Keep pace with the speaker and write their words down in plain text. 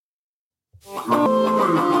I'm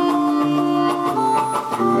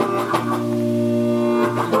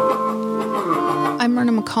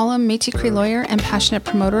Myrna McCollum, Métis Cree lawyer and passionate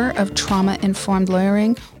promoter of trauma-informed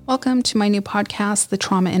lawyering. Welcome to my new podcast, The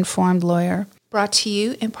Trauma-Informed Lawyer, brought to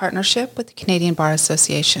you in partnership with the Canadian Bar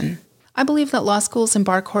Association. I believe that law schools and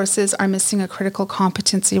bar courses are missing a critical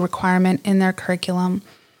competency requirement in their curriculum,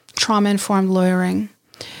 trauma-informed lawyering.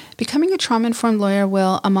 Becoming a trauma-informed lawyer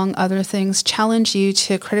will, among other things, challenge you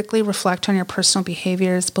to critically reflect on your personal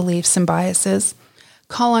behaviors, beliefs, and biases,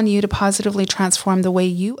 call on you to positively transform the way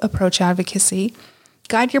you approach advocacy,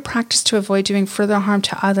 guide your practice to avoid doing further harm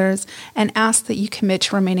to others, and ask that you commit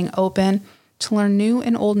to remaining open to learn new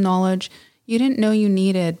and old knowledge you didn't know you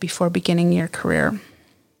needed before beginning your career.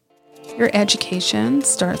 Your education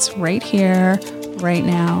starts right here, right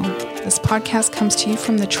now. This podcast comes to you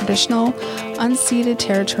from the traditional, unceded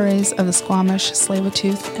territories of the Squamish,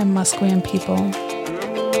 Tsleil-Waututh, and Musqueam people.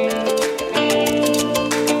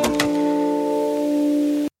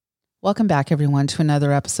 Welcome back, everyone, to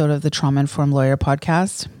another episode of the Trauma-Informed Lawyer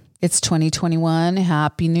podcast. It's 2021.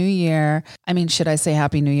 Happy New Year. I mean, should I say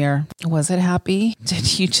Happy New Year? Was it happy?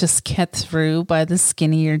 Did you just get through by the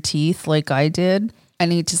skin of your teeth like I did? I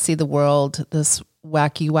need to see the world, this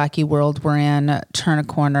wacky world we're in, turn a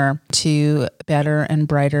corner to better and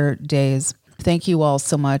brighter days. Thank you all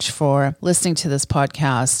so much for listening to this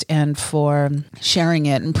podcast and for sharing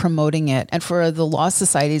it and promoting it, and for the law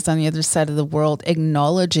societies on the other side of the world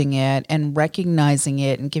acknowledging it and recognizing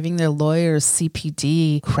it and giving their lawyers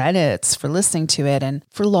CPD credits for listening to it, and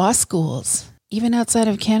for law schools, even outside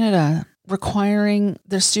of Canada, requiring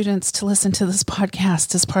their students to listen to this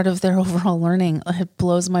podcast as part of their overall learning. It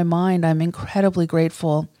blows my mind. I'm incredibly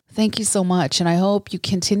grateful. Thank you so much. And I hope you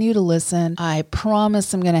continue to listen. I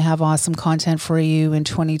promise I'm going to have awesome content for you in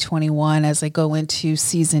 2021 as I go into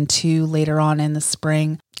season 2 later on in the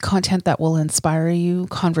spring. Content that will inspire you,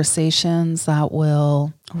 conversations that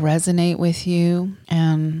will resonate with you,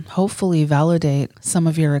 and hopefully validate some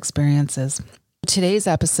of your experiences. Today's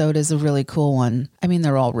episode is a really cool one. I mean,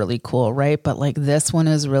 they're all really cool, right? But like this one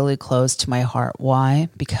is really close to my heart. Why?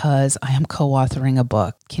 Because I am co-authoring a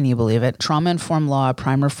book. Can you believe it? Trauma-Informed Law,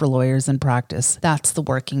 Primer for Lawyers in Practice. That's the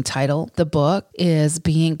working title. The book is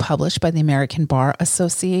being published by the American Bar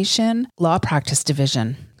Association Law Practice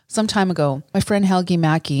Division. Some time ago, my friend Helgi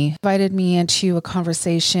Mackey invited me into a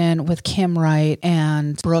conversation with Kim Wright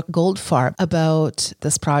and Brooke Goldfarb about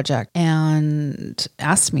this project and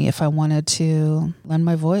asked me if I wanted to lend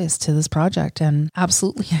my voice to this project. And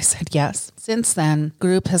absolutely, I said yes. Since then,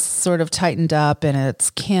 group has sort of tightened up, and it's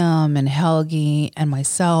Kim and Helgi and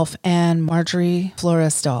myself and Marjorie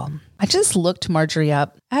Florestal. I just looked Marjorie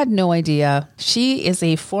up. I had no idea. She is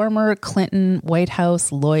a former Clinton White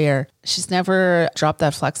House lawyer. She's never dropped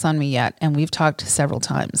that flex on me yet, and we've talked several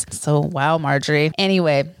times. So, wow, Marjorie.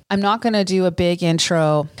 Anyway, I'm not going to do a big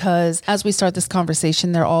intro because as we start this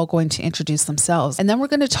conversation, they're all going to introduce themselves. And then we're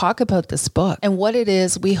going to talk about this book and what it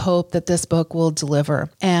is we hope that this book will deliver.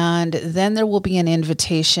 And then there will be an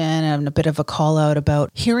invitation and a bit of a call out about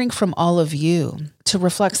hearing from all of you to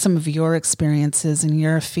reflect some of your experiences and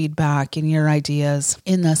your feedback and your ideas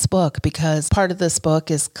in this book, because part of this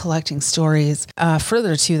book is collecting stories.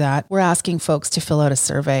 Further to that, we're asking folks to fill out a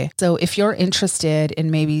survey. So if you're interested in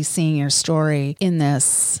maybe seeing your story in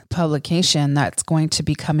this publication that's going to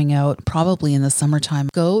be coming out probably in the summertime,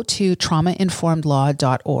 go to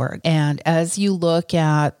traumainformedlaw.org. And as you look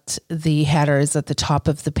at the headers at the top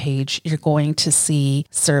of the page, you're going to see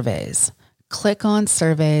surveys. Click on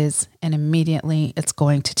surveys, and immediately it's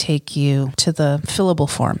going to take you to the fillable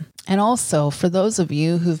form. And also, for those of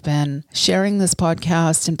you who've been sharing this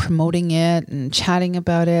podcast and promoting it and chatting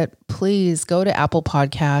about it, please go to Apple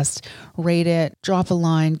Podcast, rate it, drop a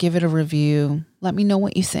line, give it a review. Let me know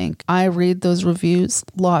what you think. I read those reviews.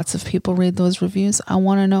 Lots of people read those reviews. I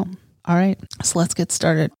want to know. All right, so let's get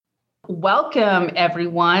started. Welcome,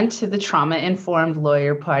 everyone, to the Trauma-Informed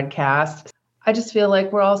Lawyer podcast. I just feel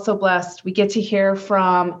like we're all so blessed. We get to hear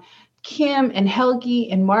from Kim and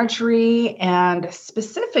Helgi and Marjorie, and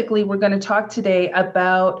specifically, we're going to talk today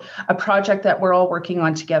about a project that we're all working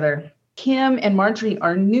on together. Kim and Marjorie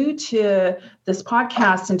are new to this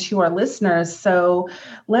podcast and to our listeners, so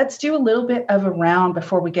let's do a little bit of a round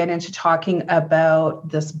before we get into talking about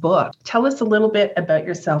this book. Tell us a little bit about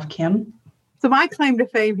yourself, Kim. So my claim to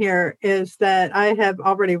fame here is that I have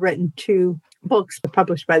already written 2 books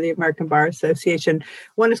published by the American Bar Association.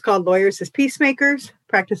 One is called Lawyers as Peacemakers,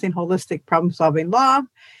 Practicing Holistic Problem-Solving Law.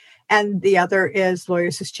 And the other is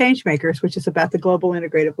Lawyers as Changemakers, which is about the global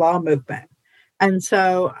integrative law movement. And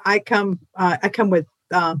so I come with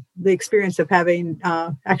the experience of having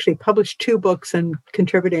actually published 2 books and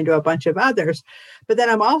contributing to a bunch of others. But then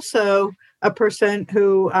I'm also a person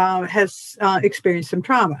who has experienced some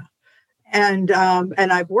trauma. And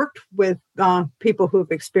I've worked with people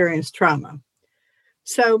who've experienced trauma.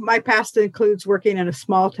 So my past includes working in a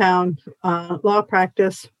small town law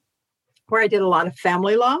practice where I did a lot of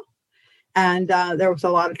family law. And there was a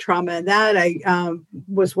lot of trauma in that. I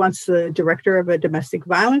was once the director of a domestic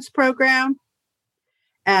violence program.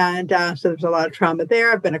 And so there's a lot of trauma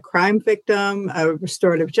there. I've been a crime victim, a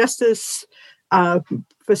restorative justice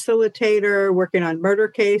facilitator, working on murder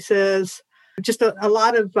cases, just a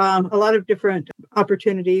lot of different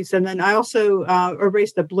opportunities. And then I also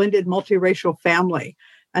raised a blended multiracial family.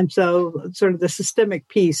 And so sort of the systemic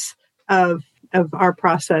piece of our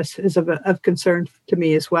process is of concern to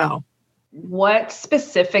me as well. What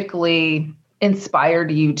specifically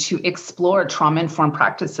inspired you to explore trauma-informed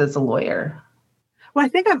practice as a lawyer? Well, I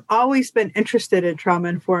think I've always been interested in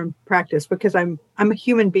trauma-informed practice because I'm a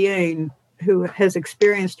human being who has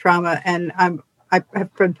experienced trauma, and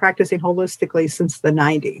I've been practicing holistically since the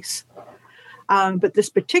 90s. But this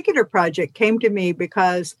particular project came to me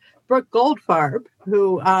because Brooke Goldfarb,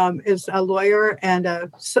 who is a lawyer and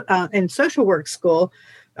in social work school,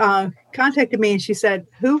 contacted me and she said,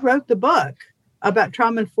 "Who wrote the book about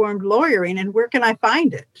trauma-informed lawyering and where can I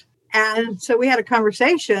find it?" And so we had a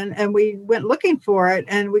conversation and we went looking for it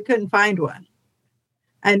and we couldn't find one.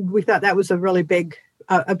 And we thought that was a really big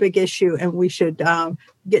issue and we should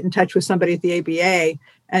get in touch with somebody at the ABA.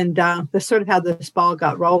 And that's sort of how this ball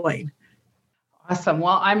got rolling. Awesome.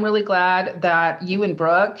 Well, I'm really glad that you and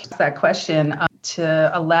Brooke asked that question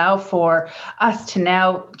to allow for us to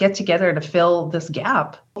now get together to fill this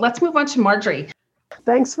gap. Let's move on to Marjorie.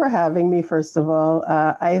 Thanks for having me, first of all.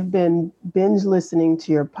 I've been binge listening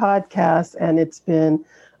to your podcast, and it's been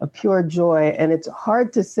a pure joy. And it's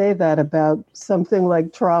hard to say that about something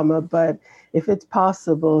like trauma, but if it's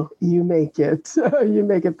possible, you make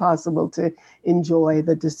it possible to enjoy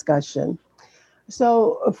the discussion.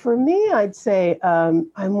 So for me, I'd say I'm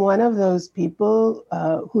one of those people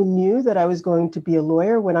who knew that I was going to be a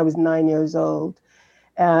lawyer when I was 9 years old.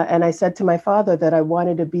 And I said to my father that I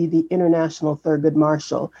wanted to be the International Thurgood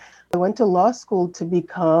Marshall. I went to law school to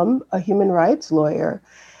become a human rights lawyer.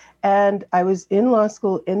 And I was in law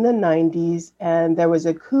school in the 90s, and there was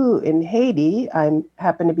a coup in Haiti. I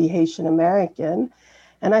happen to be Haitian American.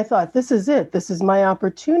 And I thought, this is it. This is my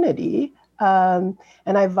opportunity. And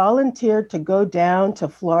I volunteered to go down to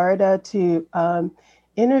Florida to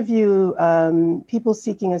interview people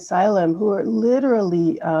seeking asylum who are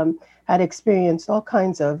literally had experienced all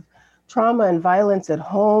kinds of trauma and violence at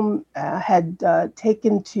home, had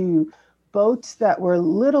taken to boats that were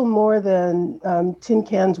little more than tin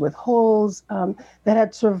cans with holes, that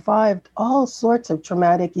had survived all sorts of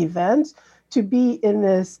traumatic events, to be in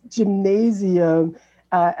this gymnasium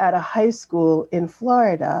at a high school in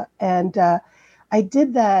Florida. And I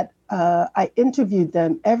did that. I interviewed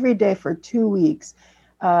them every day for 2 weeks.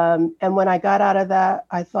 And when I got out of that,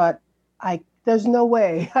 I thought, there's no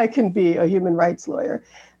way I can be a human rights lawyer.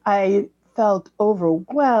 I felt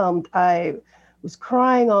overwhelmed. I was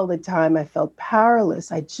crying all the time. I felt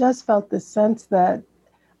powerless. I just felt the sense that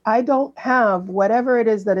I don't have whatever it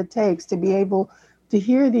is that it takes to be able to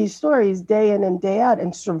hear these stories day in and day out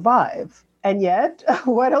and survive. And yet,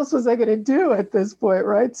 what else was I going to do at this point,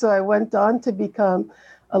 right? So I went on to become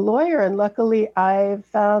a lawyer. And luckily, I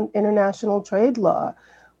found international trade law,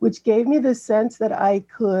 which gave me the sense that I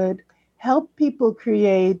could help people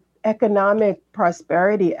create economic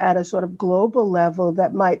prosperity at a sort of global level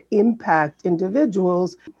that might impact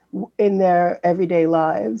individuals in their everyday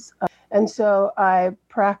lives. And so I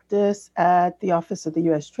practiced at the Office of the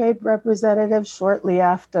U.S. Trade Representative shortly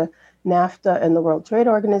after NAFTA and the World Trade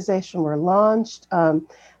Organization were launched. I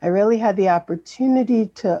really had the opportunity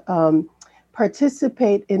to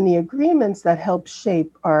participate in the agreements that helped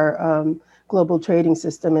shape our global trading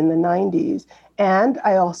system in the 90s. And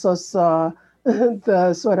I also saw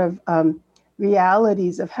the sort of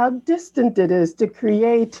realities of how distant it is to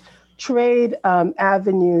create trade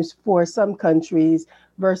avenues for some countries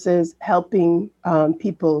versus helping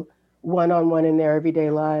people one-on-one in their everyday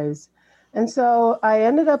lives. And so I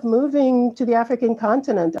ended up moving to the African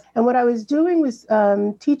continent. And what I was doing was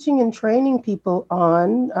teaching and training people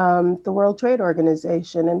on the World Trade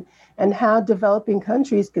Organization and how developing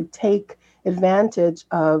countries could take advantage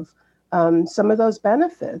of some of those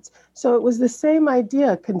benefits. So it was the same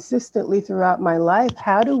idea consistently throughout my life.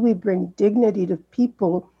 How do we bring dignity to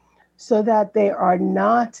people so that they are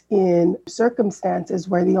not in circumstances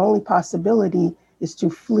where the only possibility is to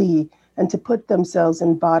flee and to put themselves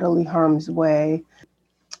in bodily harm's way?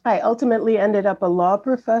 I ultimately ended up a law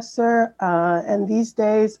professor, and these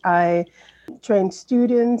days I train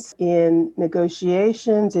students in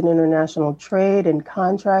negotiations, in international trade, and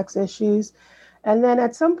contracts issues. And then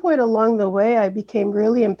at some point along the way, I became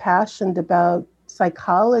really impassioned about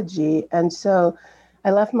psychology. And so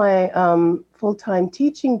I left my full-time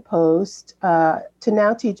teaching post to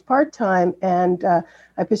now teach part-time. And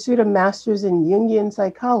I pursued a master's in Jungian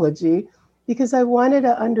psychology because I wanted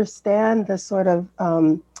to understand the sort of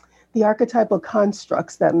the archetypal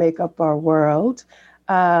constructs that make up our world.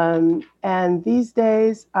 And these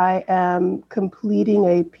days I am completing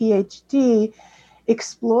a PhD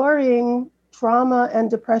exploring trauma and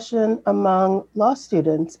depression among law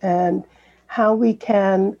students and how we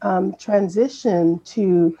can transition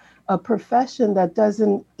to a profession that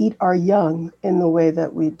doesn't eat our young in the way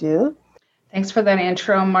that we do. Thanks for that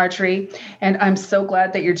intro, Marjorie. And I'm so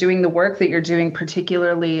glad that you're doing the work that you're doing,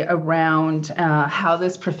 particularly around how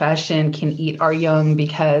this profession can eat our young,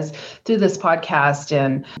 because through this podcast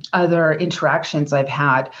and other interactions I've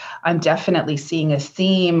had, I'm definitely seeing a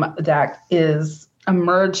theme that is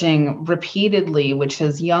emerging repeatedly, which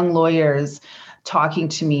is young lawyers talking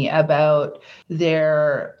to me about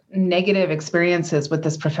their negative experiences with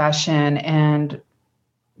this profession and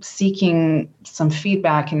seeking some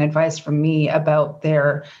feedback and advice from me about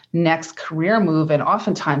their next career move. And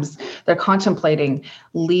oftentimes they're contemplating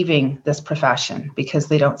leaving this profession because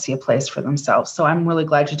they don't see a place for themselves. So I'm really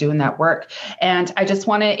glad you're doing that work. And I just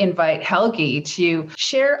want to invite Helgi to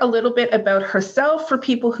share a little bit about herself for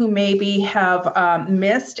people who maybe have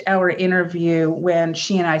missed our interview when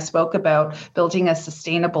she and I spoke about building a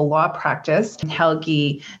sustainable law practice.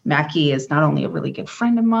 Helgi Mackey is not only a really good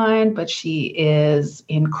friend of mine, but she is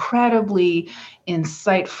incredibly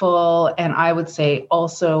insightful, and I would say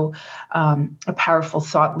also a powerful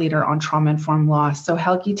thought leader on trauma-informed law. So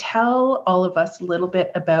Helgi, tell all of us a little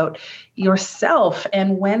bit about yourself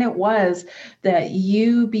and when it was that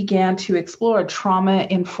you began to explore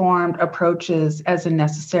trauma-informed approaches as a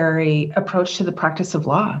necessary approach to the practice of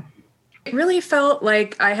law. It really felt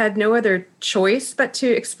like I had no other choice but to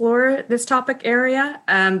explore this topic area,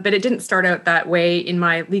 but it didn't start out that way in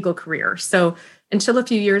my legal career. So until a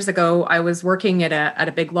few years ago, I was working at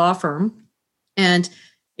a big law firm, and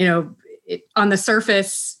on the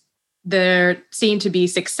surface, there seemed to be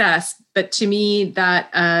success, but to me,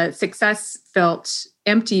 that success felt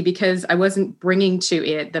empty because I wasn't bringing to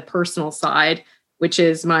it the personal side, which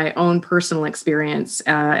is my own personal experience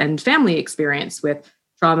and family experience with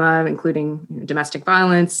trauma, including domestic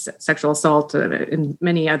violence, sexual assault, and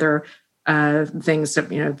many other things.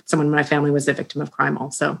 Someone in my family was a victim of crime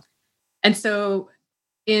also. And so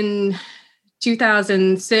in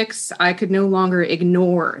 2006, I could no longer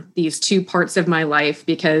ignore these two parts of my life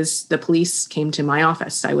because the police came to my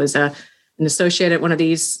office. I was an associate at one of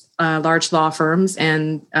these large law firms,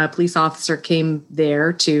 and a police officer came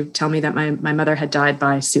there to tell me that my mother had died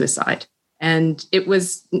by suicide. And it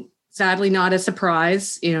was sadly not a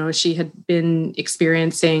surprise. She had been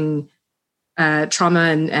experiencing trauma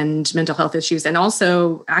and mental health issues, and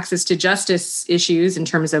also access to justice issues in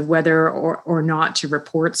terms of whether or not to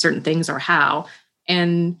report certain things or how.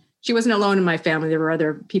 And she wasn't alone in my family. There were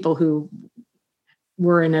other people who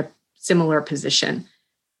were in a similar position.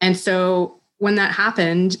 And so when that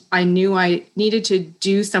happened, I knew I needed to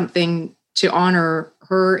do something to honor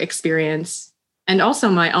her experience and also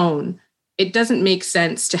my own. It doesn't make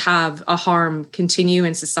sense to have a harm continue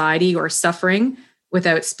in society or suffering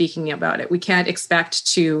without speaking about it. We can't expect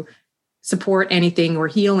to support anything or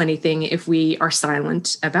heal anything if we are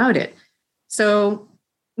silent about it. So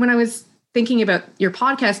when I was thinking about your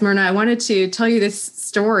podcast, Myrna, I wanted to tell you this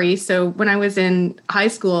story. So when I was in high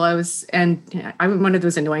school, I'm one of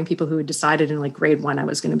those annoying people who had decided in grade 1 I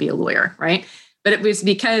was going to be a lawyer, right? But it was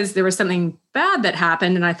because there was something bad that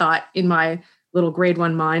happened. And I thought, in my little grade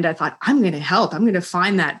 1 mind, I thought, I'm going to help. I'm going to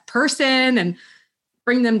find that person and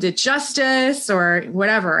bring them to justice or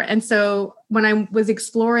whatever. And so when I was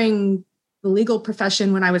exploring the legal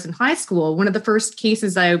profession when I was in high school, one of the first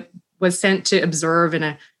cases I was sent to observe in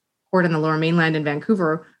a court on the Lower Mainland in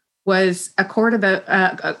Vancouver was a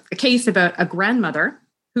case about a grandmother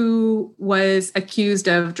who was accused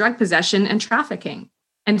of drug possession and trafficking.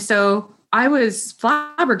 And so I was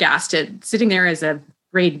flabbergasted sitting there as a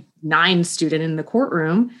grade 9 student in the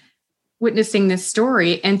courtroom, witnessing this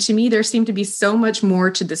story. And to me, there seemed to be so much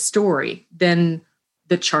more to the story than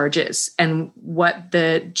the charges and what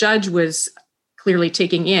the judge was clearly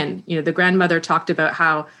taking in. The grandmother talked about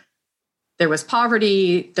how there was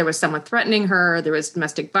poverty, there was someone threatening her, there was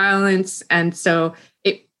domestic violence. And so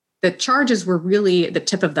the charges were really the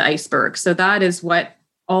tip of the iceberg. So that is what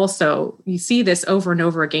also, you see this over and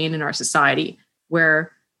over again in our society,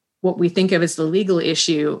 where what we think of as the legal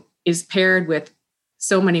issue is paired with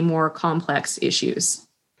so many more complex issues.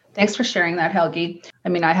 Thanks for sharing that, Helgi. I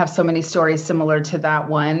mean, I have so many stories similar to that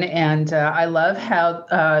one. And I love how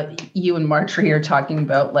you and Marjorie are talking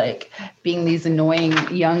about like being these annoying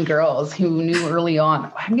young girls who knew early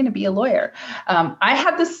on, I'm going to be a lawyer. I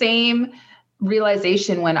had the same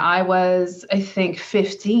realization when I was, I think,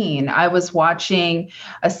 15. I was watching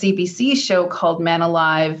a CBC show called Men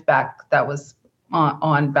Alive that was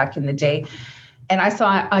on back in the day. And I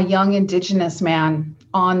saw a young Indigenous man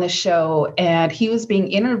on the show, and he was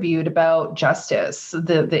being interviewed about justice.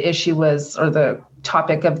 The issue was, or the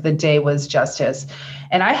topic of the day was justice.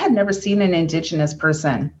 And I had never seen an Indigenous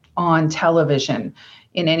person on television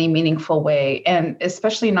in any meaningful way, and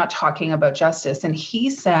especially not talking about justice. And he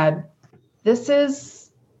said, this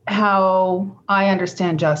is how I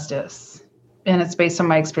understand justice. And it's based on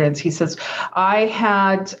my experience. He says, I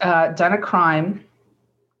had done a crime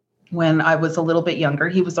when I was a little bit younger.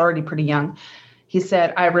 He was already pretty young. He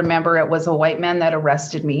said, I remember it was a white man that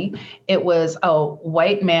arrested me. It was a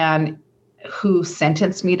white man who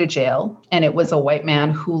sentenced me to jail. And it was a white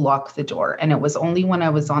man who locked the door. And it was only when I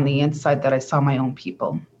was on the inside that I saw my own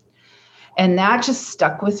people. And that just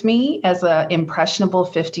stuck with me as an impressionable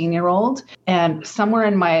 15-year-old. And somewhere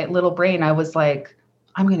in my little brain, I was like,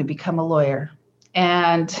 I'm going to become a lawyer.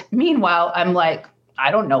 And meanwhile, I'm like, I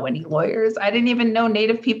don't know any lawyers. I didn't even know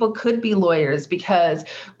Native people could be lawyers because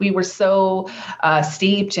we were so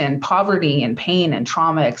steeped in poverty and pain and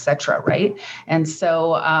trauma, et cetera, right? And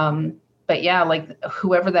so, but yeah, like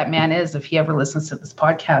whoever that man is, if he ever listens to this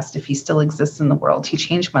podcast, if he still exists in the world, he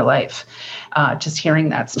changed my life just hearing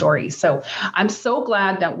that story. So I'm so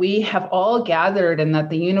glad that we have all gathered and that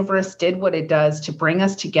the universe did what it does to bring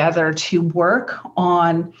us together to work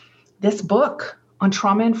on this book on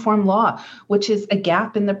trauma-informed law, which is a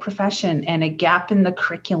gap in the profession and a gap in the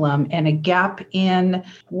curriculum and a gap in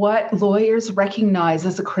what lawyers recognize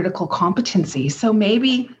as a critical competency. So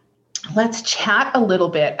maybe let's chat a little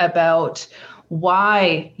bit about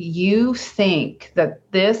why you think that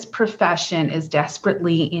this profession is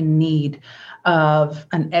desperately in need of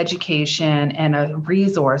an education and a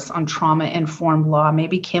resource on trauma-informed law.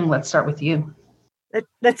 Maybe Kim, let's start with you.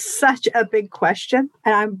 That's such a big question.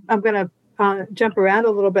 And I'm going to jump around a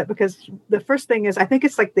little bit because the first thing is, I think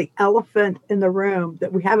it's like the elephant in the room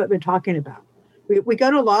that we haven't been talking about. We go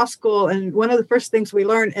to law school, and one of the first things we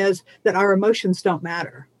learn is that our emotions don't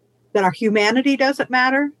matter, that our humanity doesn't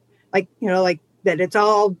matter, like that it's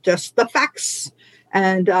all just the facts.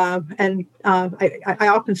 And I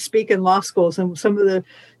often speak in law schools, and some of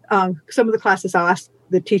the classes I'll ask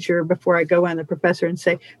the teacher before I go in, the professor, and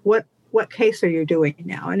say, what case are you doing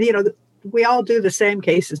now? And we all do the same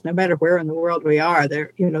cases, no matter where in the world we are.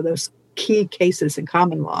 There, those key cases in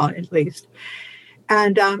common law, at least.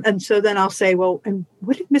 And so then I'll say, well, and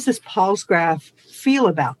what did Mrs. Palsgraf feel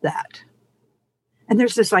about that? And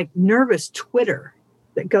there's this like nervous twitter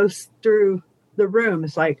that goes through the room.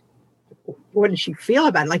 It's like, what did she feel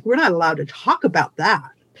about it? Like, we're not allowed to talk about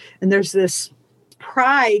that. And there's this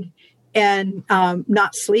pride in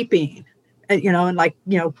not sleeping. And like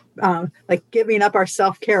giving up our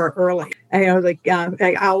self-care early.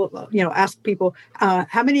 I'll ask people,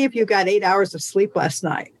 how many of you got 8 hours of sleep last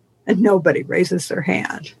night? And nobody raises their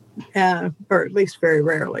hand, or at least very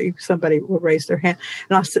rarely somebody will raise their hand.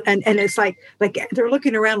 And it's like they're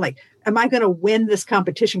looking around like, am I going to win this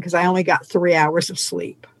competition because I only got 3 hours of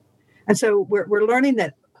sleep? And so we're learning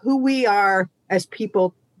that who we are as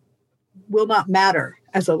people will not matter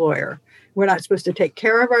as a lawyer. We're not supposed to take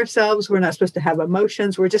care of ourselves. We're not supposed to have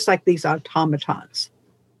emotions. We're just like these automatons.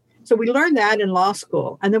 So we learn that in law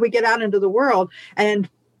school. And then we get out into the world, and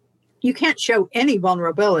you can't show any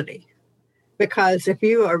vulnerability, because if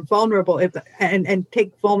you are vulnerable and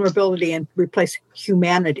take vulnerability and replace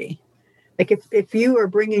humanity, like if you are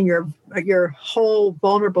bringing your whole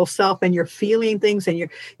vulnerable self and you're feeling things and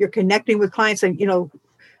you're connecting with clients, and,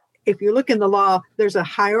 if you look in the law, there's a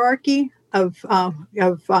hierarchy of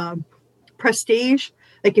prestige.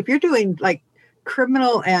 Like if you're doing like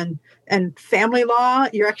criminal and family law,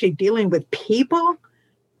 you're actually dealing with people,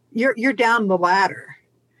 you're down the ladder.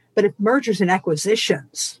 But if mergers and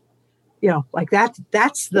acquisitions, like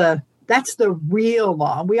that's the real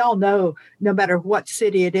law. We all know, no matter what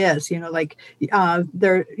city it is,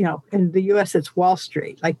 there, in the US it's Wall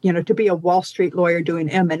Street. Like, to be a Wall Street lawyer doing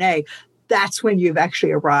M&A, that's when you've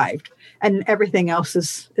actually arrived, and everything else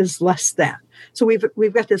is less than. So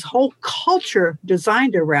we've got this whole culture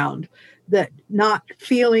designed around that not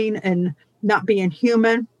feeling and not being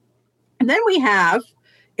human. And then we have,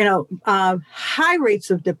 high rates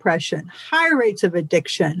of depression, high rates of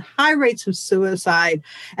addiction, high rates of suicide,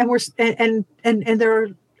 and there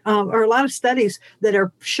are a lot of studies that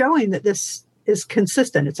are showing that this is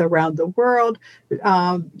consistent. It's around the world.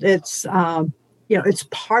 It's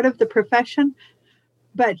part of the profession,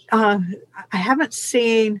 but I haven't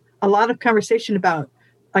seen a lot of conversation about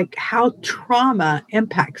like how trauma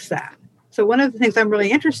impacts that. So one of the things I'm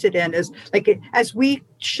really interested in is like as we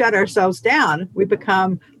shut ourselves down, we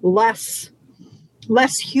become less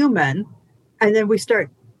human, and then we start,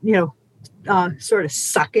 sort of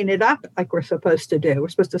sucking it up like we're supposed to do. We're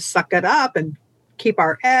supposed to suck it up and keep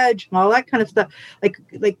our edge and all that kind of stuff. Like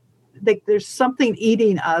there's something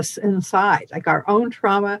eating us inside, like our own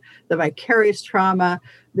trauma, the vicarious trauma,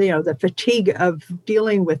 the fatigue of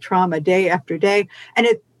dealing with trauma day after day,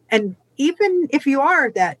 and even if you are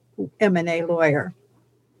that M&A lawyer,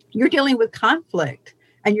 you're dealing with conflict,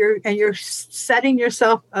 and you're setting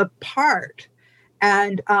yourself apart,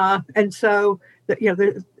 and so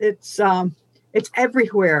it's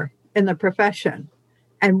everywhere in the profession,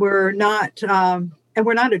 and we're not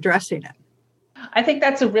addressing it. I think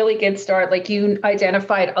that's a really good start. Like you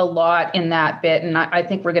identified a lot in that bit, and I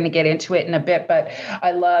think we're going to get into it in a bit, but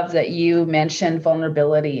I love that you mentioned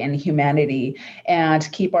vulnerability and humanity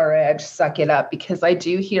and keep our edge, suck it up, because I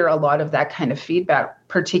do hear a lot of that kind of feedback,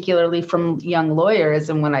 particularly from young lawyers.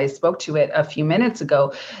 And when I spoke to it a few minutes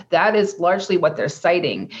ago, that is largely what they're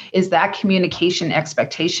citing, is that communication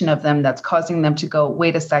expectation of them that's causing them to go,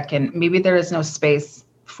 wait a second, maybe there is no space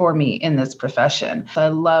for me in this profession. I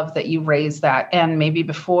love that you raised that. And maybe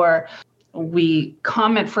before we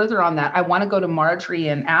comment further on that, I want to go to Marjorie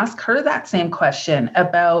and ask her that same question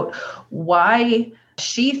about why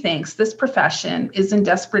she thinks this profession is in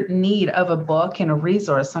desperate need of a book and a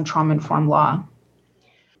resource on trauma-informed law.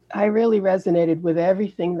 I really resonated with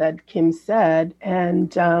everything that Kim said, and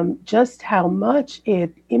just how much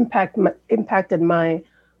it impacted my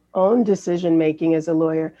own decision-making as a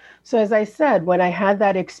lawyer. So as I said, when I had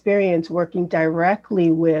that experience working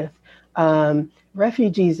directly with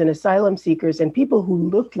refugees and asylum seekers and people who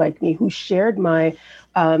looked like me, who shared my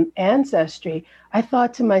ancestry, I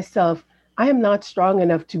thought to myself, I am not strong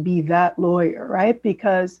enough to be that lawyer, right?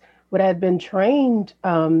 Because what I had been trained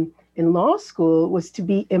in law school was to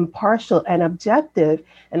be impartial and objective.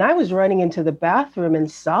 And I was running into the bathroom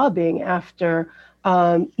and sobbing after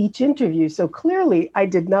each interview. So clearly I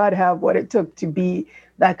did not have what it took to be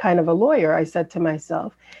that kind of a lawyer, I said to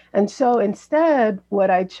myself. And so instead,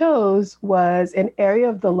 what I chose was an area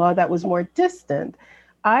of the law that was more distant.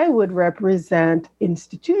 I would represent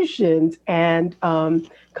institutions and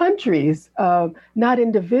countries, not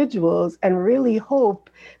individuals, and really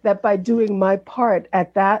hope that by doing my part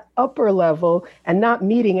at that upper level and not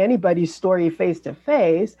meeting anybody's story face to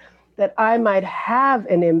face, that I might have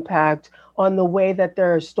an impact on the way that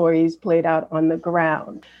their stories played out on the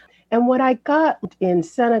ground. And what I got in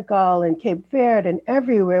Senegal and Cape Verde and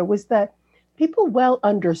everywhere was that people well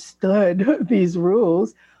understood these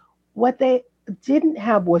rules. What they didn't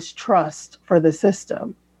have was trust for the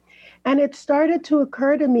system. And it started to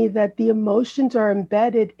occur to me that the emotions are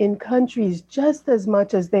embedded in countries just as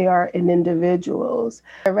much as they are in individuals.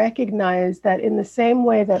 I recognize that in the same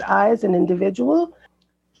way that I, as an individual,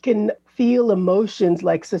 can feel emotions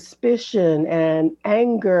like suspicion and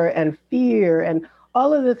anger and fear and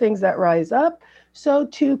all of the things that rise up, so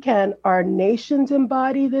too can our nations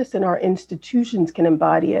embody this and our institutions can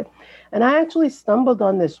embody it. And I actually stumbled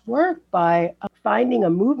on this work by finding a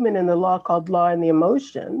movement in the law called Law and the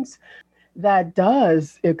Emotions that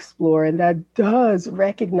does explore and that does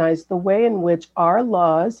recognize the way in which our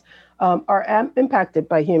laws are impacted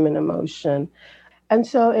by human emotion. And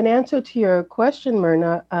so in answer to your question,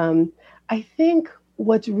 Myrna, I think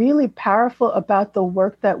what's really powerful about the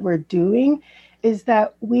work that we're doing is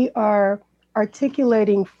that we are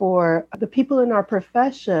articulating for the people in our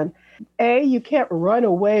profession. You can't run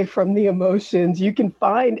away from the emotions. You can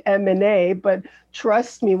find M&A, but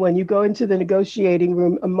trust me, when you go into the negotiating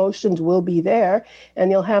room, emotions will be there and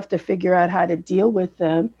you'll have to figure out how to deal with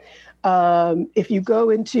them. If you go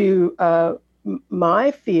into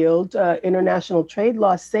my field, international trade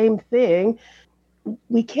law, same thing.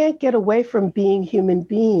 We can't get away from being human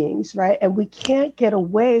beings, right? And we can't get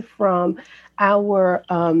away from our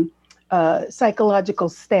psychological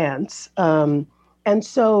stance. And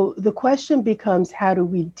so the question becomes, how do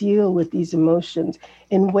we deal with these emotions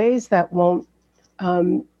in ways that won't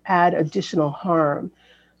add additional harm?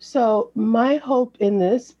 So my hope in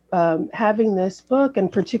this, having this book,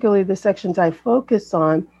 and particularly the sections I focus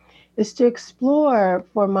on, is to explore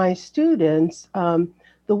for my students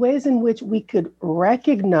the ways in which we could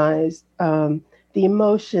recognize the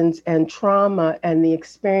emotions and trauma and the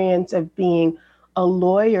experience of being a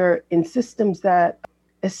lawyer in systems that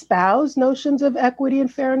espouse notions of equity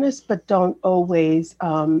and fairness, but don't always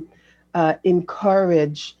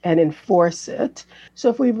encourage and enforce it. So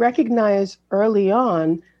if we recognize early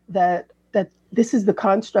on that this is the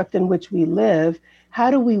construct in which we live, how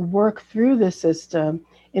do we work through the system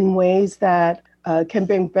in ways that can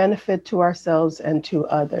bring benefit to ourselves and to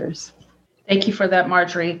others? Thank you for that,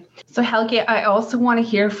 Marjorie. So Helge, I also want to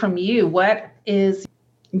hear from you. What is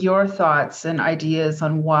your thoughts and ideas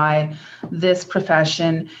on why this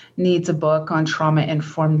profession needs a book on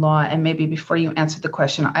trauma-informed law? And maybe before you answer the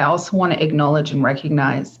question, I also want to acknowledge and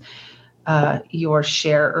recognize your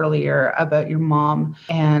share earlier about your mom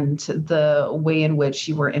and the way in which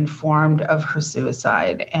you were informed of her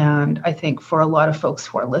suicide. And I think for a lot of folks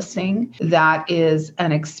who are listening, that is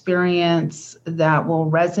an experience that will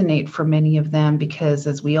resonate for many of them because,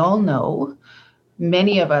 as we all know,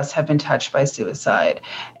 many of us have been touched by suicide,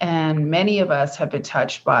 and many of us have been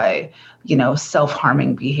touched by,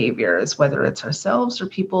 self-harming behaviors, whether it's ourselves or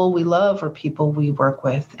people we love or people we work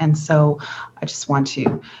with. And so I just want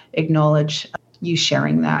to acknowledge you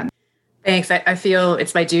sharing that. Thanks. I feel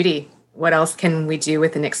it's my duty. What else can we do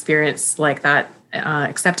with an experience like that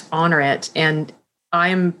except honor it? And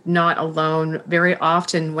I'm not alone. Very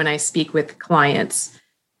often when I speak with clients,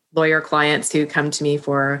 lawyer clients who come to me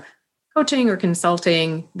for coaching or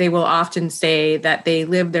consulting, they will often say that they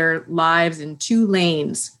live their lives in two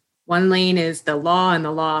lanes. One lane is the law and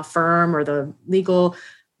the law firm or the legal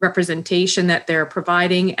representation that they're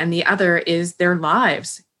providing, and the other is their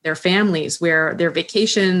lives, their families, where their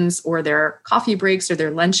vacations or their coffee breaks or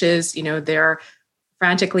their lunches, they're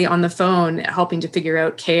frantically on the phone helping to figure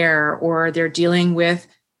out care, or they're dealing with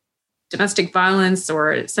domestic violence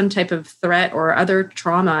or some type of threat or other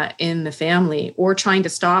trauma in the family, or trying to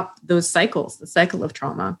stop those cycles, the cycle of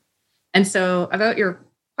trauma. And so about your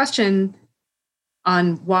question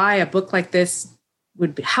on why a book like this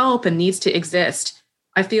would help and needs to exist,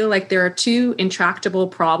 I feel like there are two intractable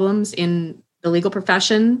problems in the legal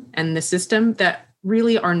profession and the system that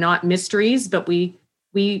really are not mysteries, but we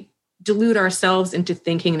delude ourselves into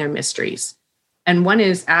thinking they're mysteries. And one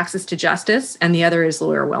is access to justice, and the other is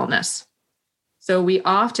lawyer wellness. So we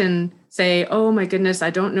often say, oh my goodness,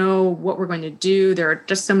 I don't know what we're going to do. There are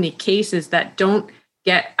just so many cases that don't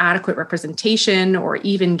get adequate representation or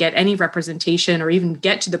even get any representation or even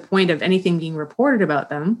get to the point of anything being reported about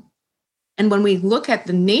them. And when we look at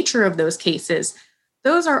the nature of those cases,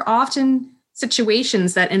 those are often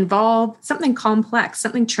situations that involve something complex,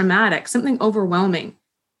 something traumatic, something overwhelming.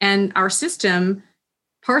 And our system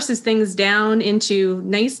parses things down into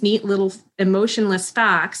nice, neat little emotionless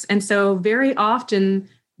facts. And so very often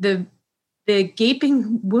the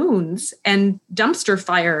gaping wounds and dumpster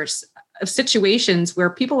fires of situations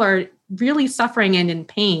where people are really suffering and in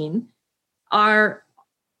pain are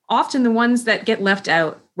often the ones that get left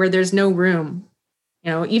out, where there's no room,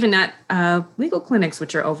 even at legal clinics,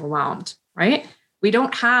 which are overwhelmed, right? We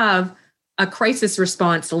don't have a crisis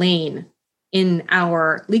response lane in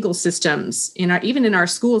our legal systems, even in our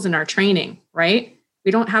schools and our training, right?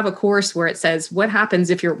 We don't have a course where it says what happens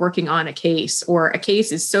if you're working on a case, or a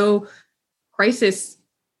case is so crisis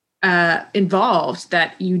involved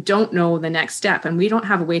that you don't know the next step, and we don't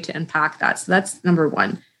have a way to unpack that. So that's number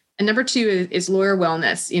one. And number two is lawyer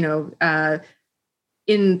wellness.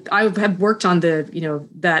 I have worked on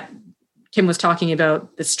that Kim was talking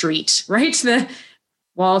about, the street, right? The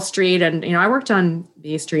Wall Street. And, I worked on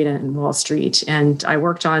Bay Street and Wall Street, and I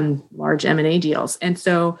worked on large M&A deals. And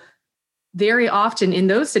so very often in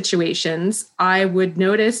those situations, I would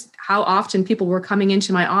notice how often people were coming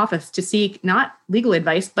into my office to seek not legal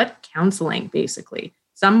advice, but counseling, basically,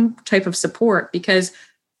 some type of support, because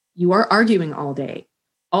you are arguing all day.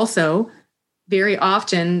 Also, very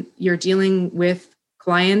often you're dealing with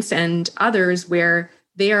clients and others where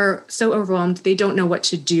they are so overwhelmed, they don't know what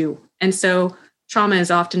to do. And so trauma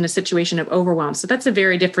is often a situation of overwhelm. So that's a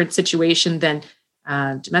very different situation than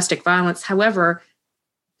domestic violence. However,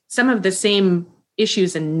 some of the same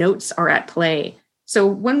issues and notes are at play. So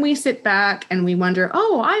when we sit back and we wonder,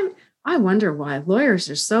 I wonder why lawyers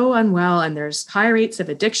are so unwell, and there's high rates of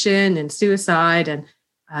addiction and suicide and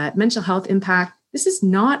mental health impact, this is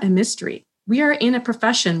not a mystery. We are in a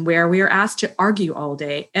profession where we are asked to argue all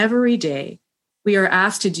day, every day. We are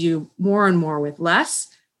asked to do more and more with less.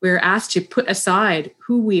 We're asked to put aside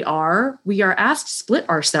who we are. We are asked to split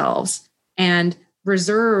ourselves and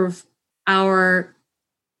reserve our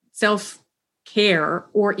self-care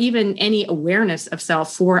or even any awareness of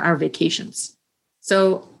self for our vacations.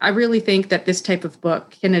 So I really think that this type of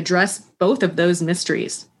book can address both of those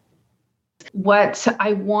mysteries. What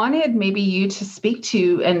I wanted maybe you to speak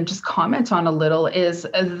to and just comment on a little is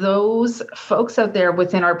those folks out there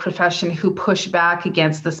within our profession who push back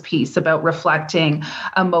against this piece about reflecting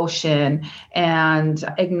emotion and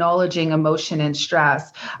acknowledging emotion and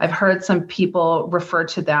stress. I've heard some people refer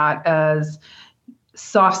to that as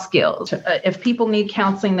soft skills. If people need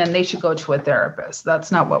counseling, then they should go to a therapist.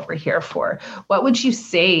 That's not what we're here for. What would you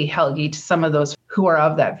say, Helgi, to some of those who are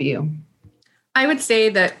of that view? I would say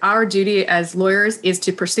that our duty as lawyers is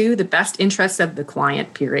to pursue the best interests of the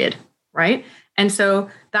client, period, right? And so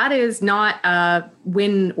that is not a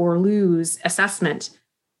win or lose assessment.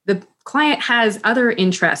 The client has other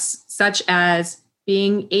interests, such as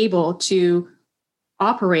being able to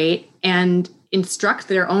operate and instruct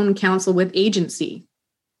their own counsel with agency.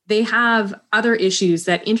 They have other issues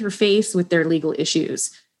that interface with their legal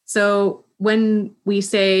issues. So when we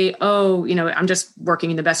say, oh, I'm just working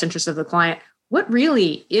in the best interest of the client, what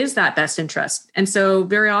really is that best interest? And so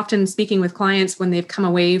very often speaking with clients when they've come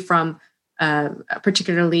away from a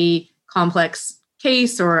particularly complex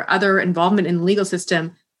case or other involvement in the legal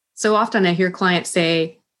system, so often I hear clients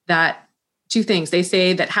say that two things. They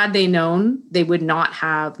say that had they known, they would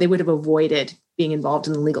have avoided being involved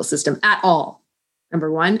in the legal system at all, number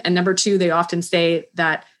one. And number two, they often say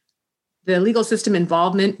that the legal system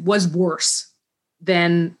involvement was worse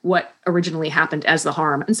than what originally happened as the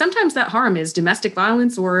harm. And sometimes that harm is domestic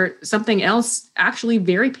violence or something else actually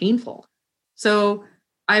very painful. So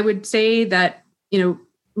I would say that,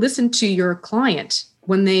 listen to your client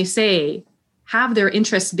when they say, have their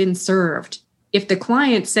interests been served? If the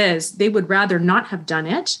client says they would rather not have done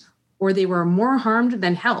it, or they were more harmed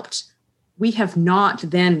than helped, we have not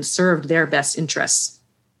then served their best interests.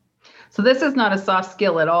 So this is not a soft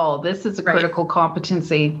skill at all. This is a critical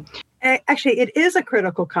competency. Actually, it is a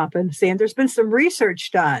critical competency, and there's been some research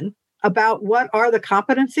done about what are the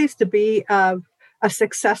competencies to be a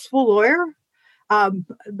successful lawyer.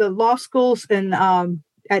 The law schools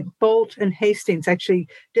at Bolt and Hastings actually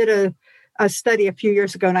did a study a few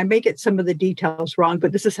years ago, and I may get some of the details wrong,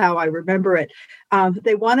 but this is how I remember it.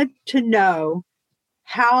 They wanted to know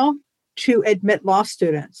how to admit law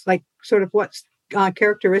students, like sort of what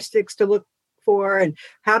characteristics to look for and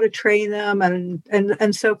how to train them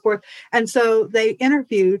and so forth. And so they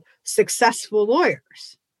interviewed successful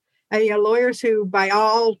lawyers, and lawyers who by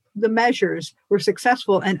all the measures were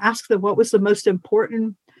successful, and asked them what are the most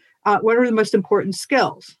important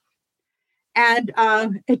skills. And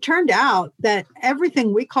it turned out that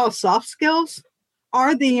everything we call soft skills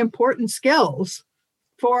are the important skills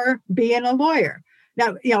for being a lawyer.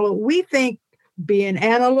 Now, we think being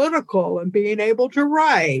analytical and being able to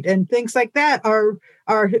write and things like that are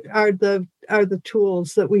the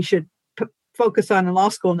tools that we should focus on in law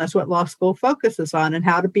school, and that's what law school focuses on, and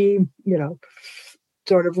how to be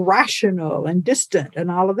sort of rational and distant and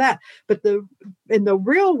all of that. But in the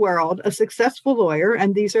real world, a successful lawyer,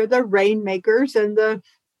 and these are the rainmakers and the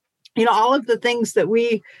all of the things that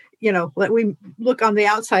we that we look on the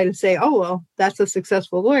outside and say, oh well, that's a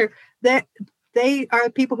successful lawyer, that they are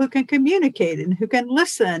people who can communicate and who can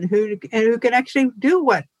listen, who can actually do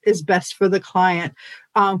what is best for the client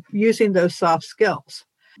using those soft skills.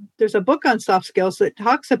 There's a book on soft skills that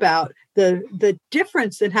talks about the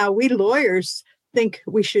difference in how we lawyers think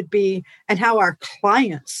we should be and how our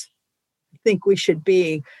clients think we should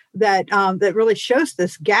be, that really shows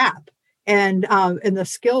this gap and the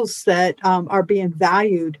skills that are being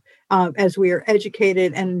valued as we are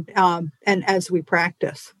educated and as we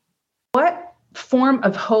practice. What form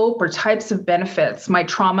of hope or types of benefits might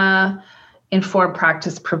trauma-informed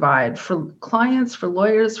practice provide for clients, for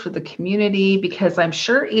lawyers, for the community? Because I'm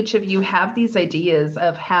sure each of you have these ideas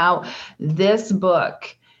of how this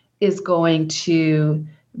book is going to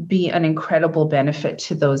be an incredible benefit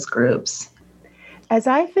to those groups. As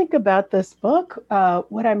I think about this book,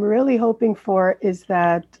 what I'm really hoping for is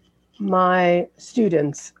that my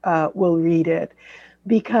students will read it,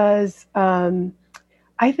 because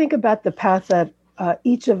I think about the path that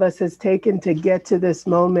each of us has taken to get to this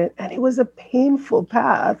moment, and it was a painful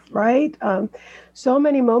path, right? So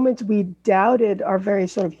many moments we doubted our very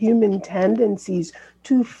sort of human tendencies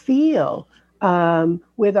to feel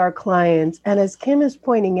with our clients. And as Kim is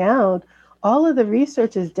pointing out, all of the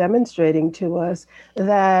research is demonstrating to us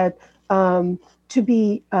that to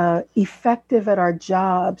be effective at our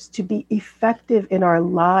jobs, to be effective in our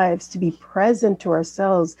lives, to be present to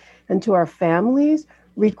ourselves and to our families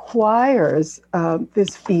requires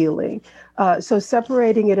this feeling. So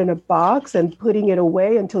separating it in a box and putting it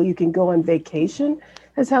away until you can go on vacation,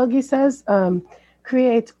 as Helgi says,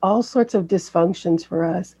 creates all sorts of dysfunctions for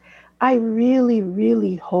us. I really,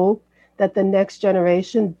 really hope that the next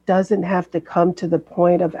generation doesn't have to come to the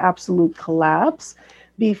point of absolute collapse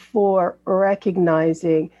before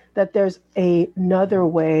recognizing that there's another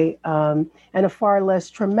way and a far less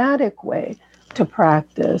traumatic way to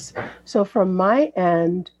practice. So from my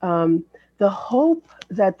end, the hope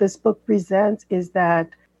that this book presents is that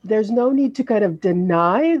there's no need to kind of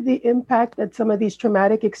deny the impact that some of these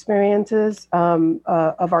traumatic experiences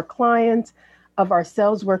of our clients, of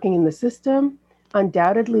ourselves working in the system,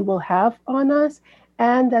 undoubtedly will have on us,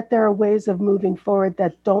 and that there are ways of moving forward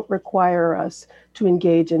that don't require us to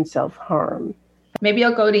engage in self-harm. Maybe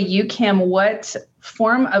I'll go to you, Kim. What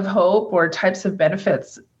form of hope or types of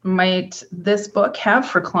benefits might this book have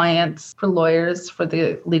for clients, for lawyers, for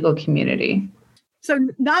the legal community? So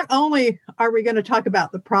not only are we going to talk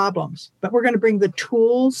about the problems, but we're going to bring the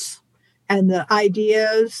tools and the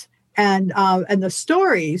ideas and the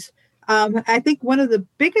stories. I think one of the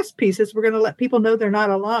biggest pieces, we're going to let people know they're not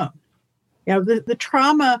alone. You know, the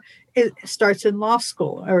trauma starts in law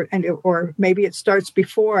school, or maybe it starts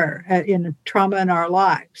before in trauma in our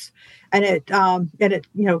lives, and it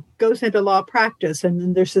goes into law practice, and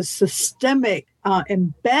then there's a systemic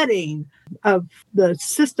embedding of the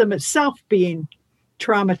system itself being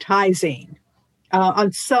traumatizing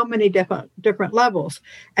on so many different levels.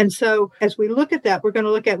 And so as we look at that, we're going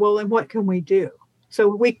to look at, well, and what can we do?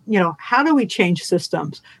 So how do we change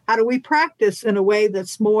systems? How do we practice in a way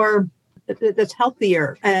that's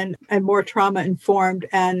healthier and more trauma informed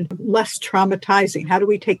and less traumatizing? How do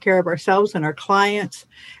we take care of ourselves and our clients?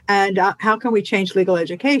 And how can we change legal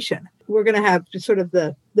education? We're going to have sort of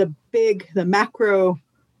the macro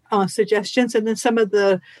suggestions, and then some of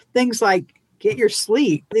the things like get your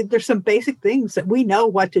sleep. There's some basic things that we know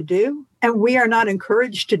what to do, and we are not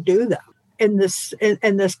encouraged to do them in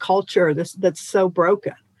this culture that's so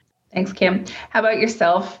broken. Thanks, Kim. How about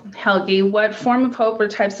yourself, Helgi? What form of hope or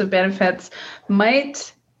types of benefits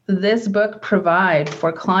might this book provide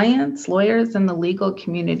for clients, lawyers, and the legal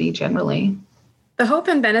community generally? The hope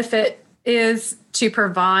and benefit is to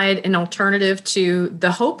provide an alternative to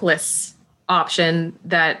the hopeless option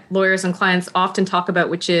that lawyers and clients often talk about,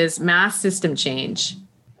 which is mass system change.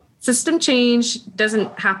 System change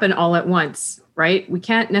doesn't happen all at once, right? We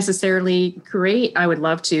can't necessarily I would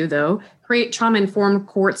love to, though, create trauma-informed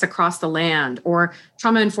courts across the land or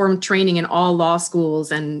trauma-informed training in all law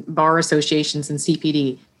schools and bar associations and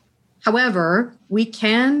CPD. However, we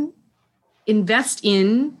can invest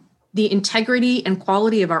in the integrity and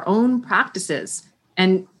quality of our own practices.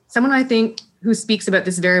 And someone I think who speaks about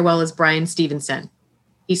this very well is Bryan Stevenson.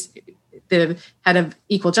 He's the head of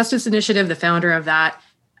Equal Justice Initiative, the founder of that,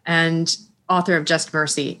 and author of Just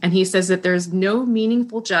Mercy. And he says that there's no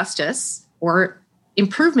meaningful justice or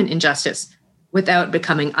improvement in justice without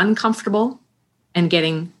becoming uncomfortable and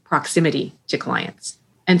getting proximity to clients.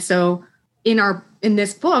 And so in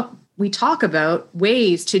this book, we talk about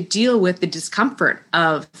ways to deal with the discomfort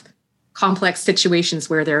of complex situations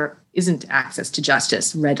where there isn't access to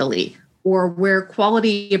justice readily, or where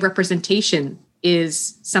quality of representation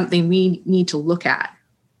is something we need to look at,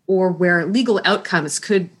 or where legal outcomes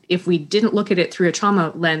could, if we didn't look at it through a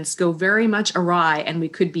trauma lens, go very much awry, and we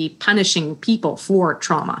could be punishing people for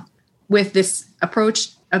trauma. With this approach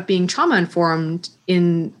of being trauma-informed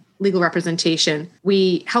in legal representation,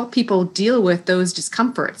 we help people deal with those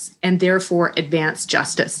discomforts and therefore advance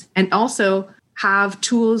justice, and also have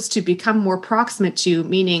tools to become more proximate to,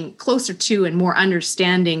 meaning closer to and more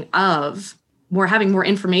understanding of, having more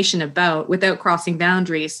information about, without crossing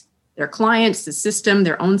boundaries, their clients, the system,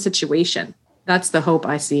 their own situation. That's the hope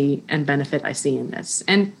I see and benefit I see in this.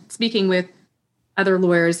 And speaking with other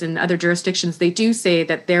lawyers in other jurisdictions, they do say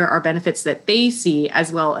that there are benefits that they see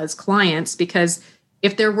as well as clients, because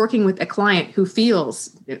if they're working with a client who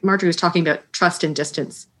feels, Marjorie was talking about trust and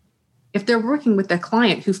distance. If they're working with a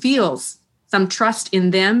client who feels some trust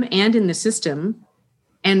in them and in the system,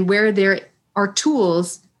 and where there are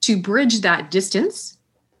tools to bridge that distance,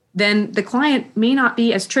 then the client may not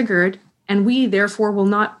be as triggered, and we therefore will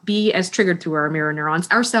not be as triggered through our mirror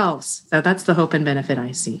neurons ourselves. So that's the hope and benefit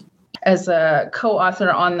I see. As a co-author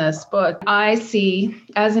on this book, I see,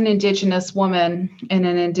 as an Indigenous woman and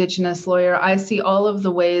an Indigenous lawyer, I see all of the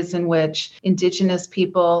ways in which Indigenous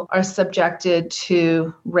people are subjected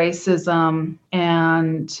to racism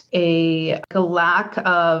and a lack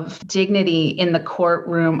of dignity in the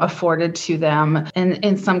courtroom afforded to them, and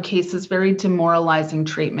in some cases, very demoralizing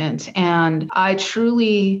treatment. And I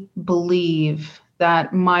truly believe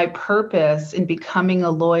that my purpose in becoming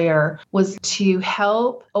a lawyer was to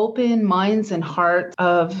help open minds and hearts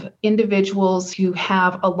of individuals who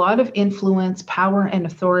have a lot of influence, power, and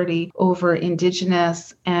authority over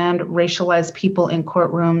Indigenous and racialized people in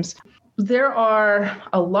courtrooms, there are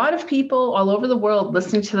a lot of people all over the world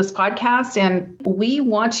listening to this podcast, and we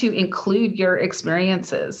want to include your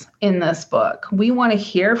experiences in this book. We want to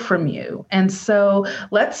hear from you. And so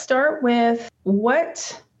let's start with,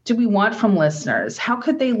 what do we want from listeners? How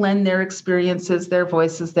could they lend their experiences, their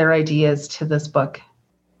voices, their ideas to this book?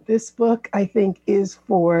 This book, I think, is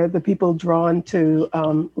for the people drawn to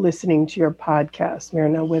listening to your podcast,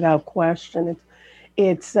 Myrna, without question.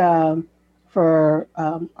 It's for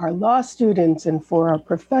our law students and for our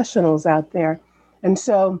professionals out there. And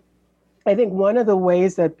so I think one of the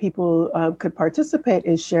ways that people could participate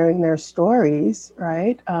is sharing their stories,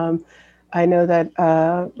 right? I know that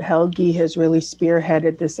Helgi has really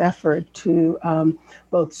spearheaded this effort to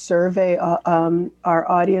both survey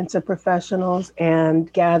our audience of professionals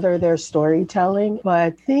and gather their storytelling. But I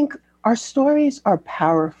think our stories are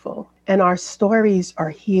powerful and our stories are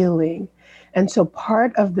healing. And so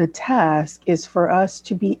part of the task is for us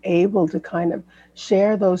to be able to kind of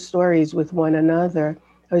share those stories with one another.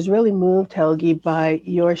 I was really moved, Helgi, by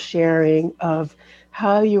your sharing of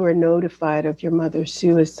how you were notified of your mother's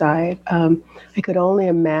suicide. I could only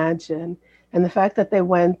imagine. And the fact that they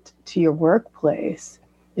went to your workplace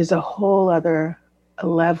is a whole other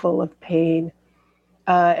level of pain.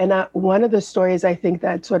 One of the stories I think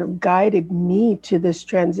that sort of guided me to this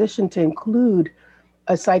transition to include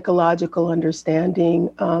a psychological understanding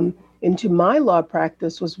into my law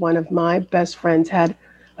practice was one of my best friends had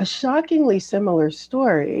a shockingly similar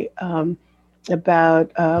story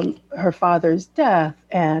about her father's death.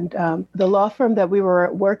 And the law firm that we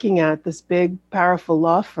were working at, this big, powerful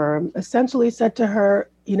law firm, essentially said to her,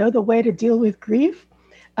 the way to deal with grief,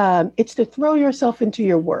 it's to throw yourself into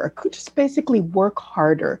your work, just basically work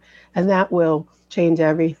harder, and that will change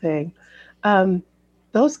everything.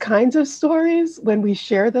 Those kinds of stories, when we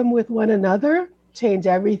share them with one another, change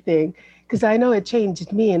everything. Because I know it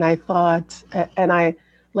changed me, and I thought, and I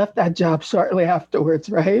left that job shortly afterwards,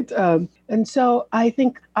 right? And so I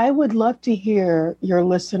think I would love to hear your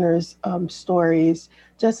listeners' stories,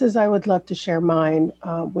 just as I would love to share mine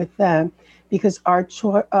with them, because our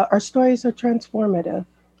stories are transformative.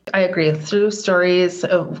 I agree. Through stories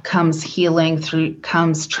comes healing, through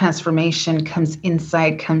comes transformation, comes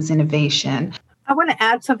insight, comes innovation. I want to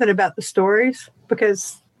add something about the stories,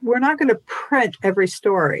 because we're not going to print every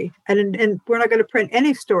story, and we're not going to print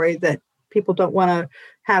any story that people don't want to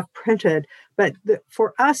have printed. But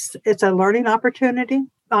for us, it's a learning opportunity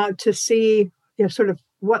to see sort of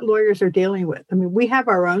what lawyers are dealing with. I mean, we have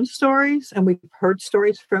our own stories, and we've heard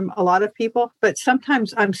stories from a lot of people, but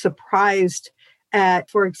sometimes I'm surprised at,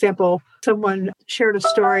 for example, someone shared a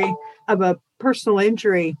story of a personal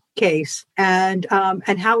injury case and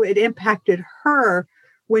how it impacted her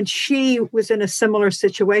when she was in a similar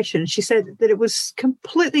situation. She said that it was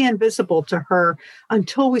completely invisible to her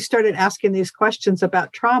until we started asking these questions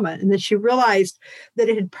about trauma, and then she realized that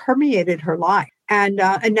it had permeated her life. And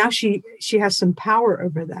now she has some power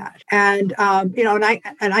over that. And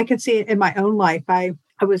and I can see it in my own life. I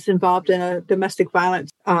was involved in a domestic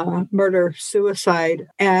violence, murder, suicide,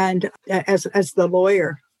 and as the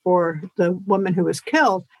lawyer for the woman who was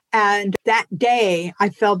killed. And that day I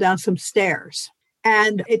fell down some stairs,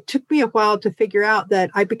 and it took me a while to figure out that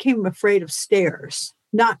I became afraid of stairs.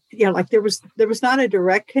 Not, like there was not a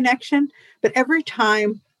direct connection, but every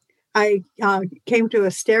time I came to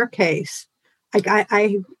a staircase,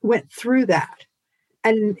 I went through that.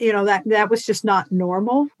 And, that was just not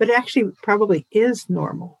normal, but it actually probably is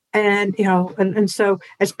normal. And, and so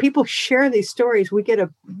as people share these stories, we get a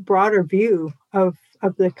broader view of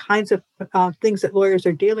the kinds of things that lawyers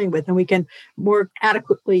are dealing with, and we can more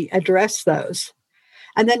adequately address those.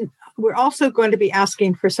 And then we're also going to be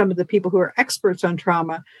asking for some of the people who are experts on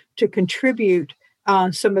trauma to contribute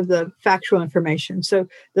some of the factual information. So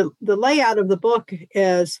the layout of the book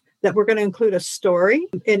is that we're going to include a story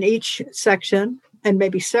in each section, and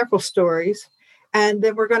maybe several stories. And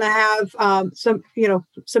then we're going to have some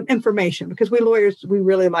information, because we lawyers, we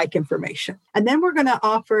really like information. And then we're going to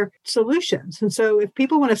offer solutions. And so if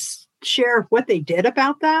people want to share what they did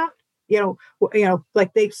about that,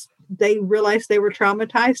 like they realized they were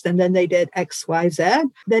traumatized and then they did X, Y, Z,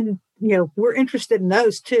 then, we're interested in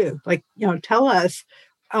those too. Like, tell us,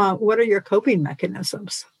 what are your coping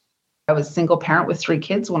mechanisms? I was a single parent with 3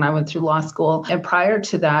 kids when I went through law school. And prior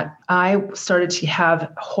to that, I started to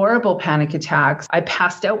have horrible panic attacks. I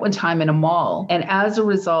passed out one time in a mall. And as a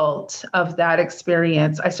result of that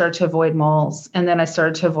experience, I started to avoid malls. And then I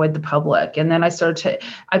started to avoid the public. And then I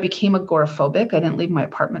became agoraphobic. I didn't leave my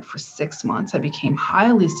apartment for 6 months. I became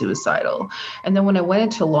highly suicidal. And then when I went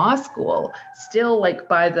into law school, still like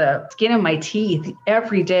by the skin of my teeth,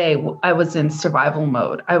 every day I was in survival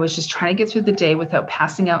mode. I was just trying to get through the day without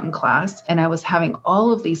passing out in class. And I was having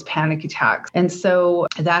all of these panic attacks. And so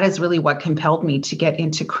that is really what compelled me to get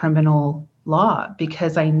into criminal law,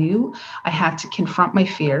 because I knew I had to confront my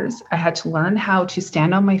fears. I had to learn how to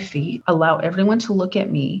stand on my feet, allow everyone to look at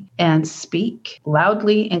me and speak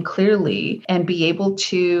loudly and clearly and be able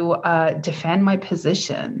to defend my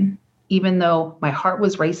position. Even though my heart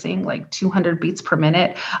was racing like 200 beats per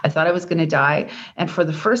minute, I thought I was going to die. And for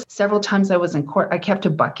the first several times I was in court, I kept a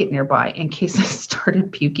bucket nearby in case I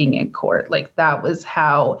started puking in court. Like that was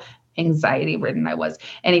how anxiety ridden I was.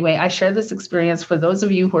 Anyway, I share this experience for those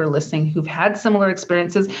of you who are listening who've had similar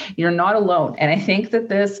experiences. You're not alone. And I think that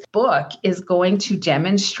this book is going to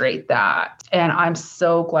demonstrate that. And I'm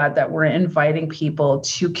so glad that we're inviting people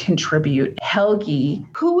to contribute. Helgi,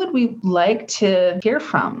 who would we like to hear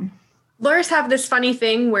from? Lawyers have this funny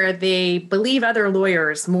thing where they believe other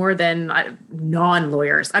lawyers more than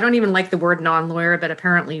non-lawyers. I don't even like the word non-lawyer, but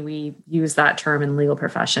apparently we use that term in the legal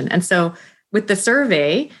profession. And so with the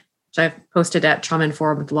survey, which I've posted at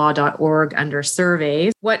traumainformedlaw.org under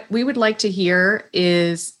surveys, what we would like to hear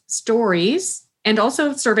is stories and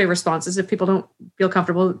also survey responses. If people don't feel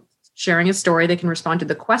comfortable sharing a story, they can respond to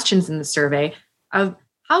the questions in the survey of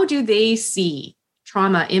how do they see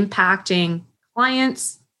trauma impacting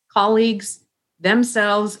clients, colleagues,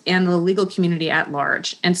 themselves, and the legal community at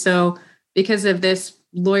large. And so because of this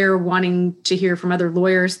lawyer wanting to hear from other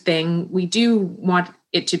lawyers thing, we do want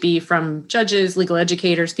it to be from judges, legal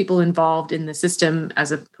educators, people involved in the system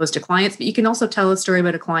as opposed to clients, but you can also tell a story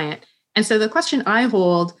about a client. And so the question I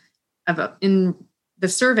hold in the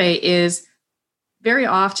survey is very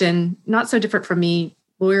often, not so different from me,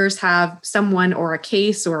 lawyers have someone or a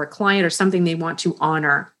case or a client or something they want to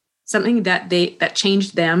honor. Something that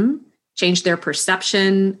changed them, changed their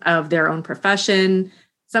perception of their own profession,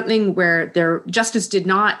 something where their justice did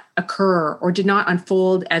not occur or did not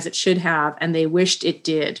unfold as it should have, and they wished it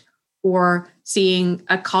did. Or seeing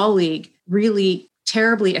a colleague really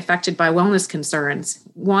terribly affected by wellness concerns,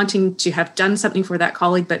 wanting to have done something for that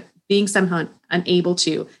colleague, but being somehow unable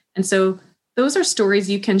to. And so those are stories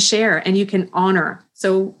you can share and you can honor.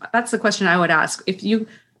 So that's the question I would ask. If you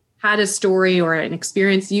had a story or an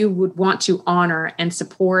experience you would want to honor and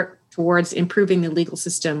support towards improving the legal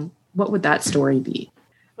system, what would that story be?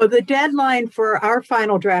 Well, the deadline for our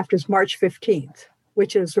final draft is March 15th,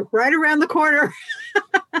 which is right around the corner.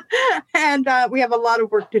 And we have a lot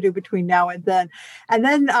of work to do between now and then. And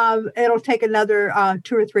then it'll take another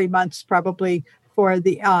 2 or 3 months probably for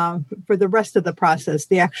the rest of the process,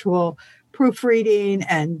 the actual proofreading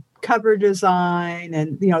and cover design.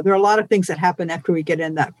 And, there are a lot of things that happen after we get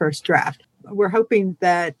in that first draft. We're hoping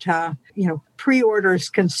that, pre-orders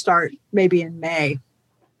can start maybe in May.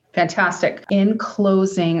 Fantastic. In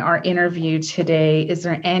closing our interview today, is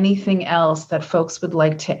there anything else that folks would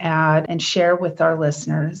like to add and share with our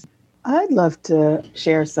listeners? I'd love to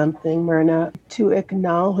share something, Myrna, to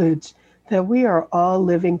acknowledge that we are all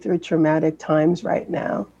living through traumatic times right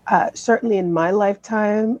now. Certainly in my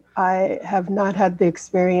lifetime, I have not had the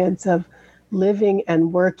experience of living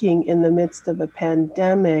and working in the midst of a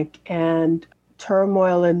pandemic and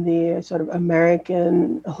turmoil in the sort of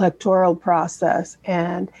American electoral process.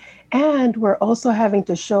 And we're also having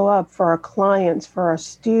to show up for our clients, for our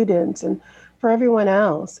students, and for everyone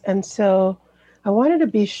else. And so I wanted to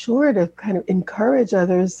be sure to kind of encourage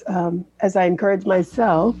others, as I encourage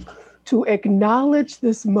myself, to acknowledge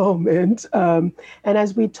this moment. And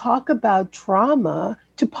as we talk about trauma,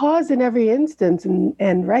 to pause in every instance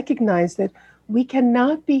and recognize that we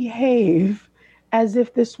cannot behave as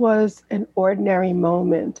if this was an ordinary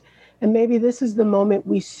moment. And maybe this is the moment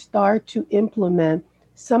we start to implement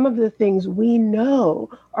some of the things we know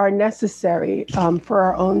are necessary for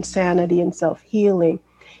our own sanity and self-healing,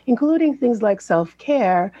 including things like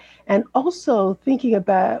self-care, and also thinking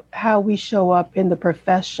about how we show up in the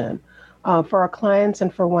profession for our clients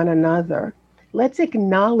and for one another. Let's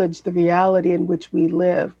acknowledge the reality in which we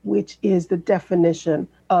live, which is the definition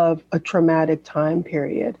of a traumatic time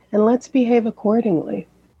period, and let's behave accordingly.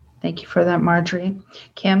 Thank you for that, Marjorie.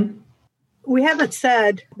 Kim? We haven't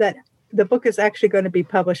said that the book is actually going to be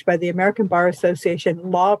published by the American Bar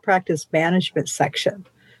Association Law Practice Management section.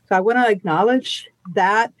 So I want to acknowledge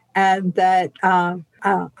that, and that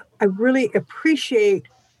I really appreciate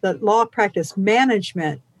the law practice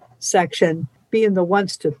management section being the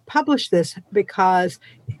ones to publish this, because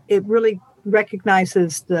it really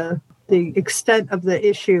recognizes the extent of the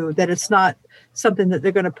issue, that it's not something that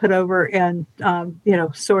they're going to put over in,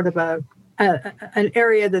 sort of an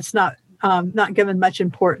area that's not given much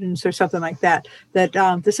importance or something like that.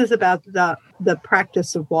 That this is about the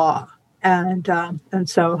practice of law, and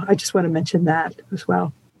so I just want to mention that as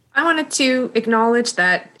well. I wanted to acknowledge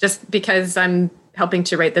that just because I'm helping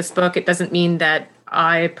to write this book, it doesn't mean that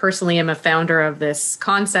I personally am a founder of this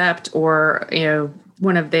concept, or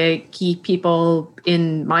one of the key people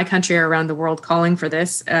in my country or around the world calling for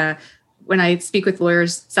this. When I speak with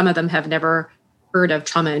lawyers, some of them have never heard of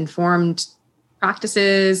trauma-informed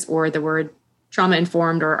practices or the word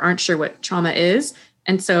trauma-informed, or aren't sure what trauma is.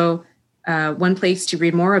 And so one place to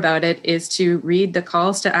read more about it is to read the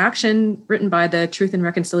calls to action written by the Truth and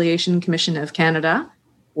Reconciliation Commission of Canada,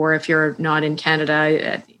 or if you're not in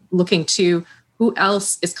Canada, looking to who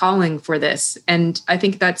else is calling for this. And I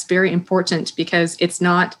think that's very important, because it's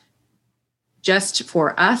not just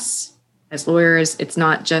for us as lawyers. It's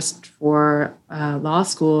not just for law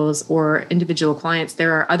schools or individual clients.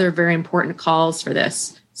 There are other very important calls for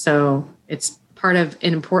this. So it's part of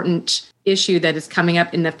an important issue that is coming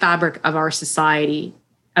up in the fabric of our society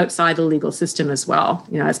outside the legal system as well,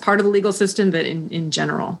 as part of the legal system, but in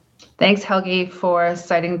general. Thanks, Helgi, for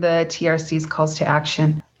citing the TRC's calls to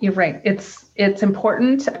action. You're right. It's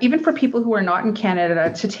important, even for people who are not in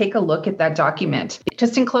Canada, to take a look at that document.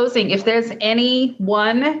 Just in closing, if there's any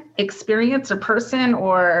one experience or person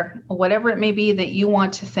or whatever it may be that you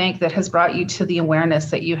want to thank that has brought you to the awareness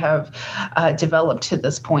that you have developed to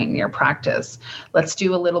this point in your practice, let's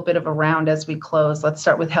do a little bit of a round as we close. Let's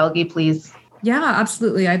start with Helgi, please. Yeah,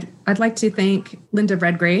 absolutely. I'd like to thank Linda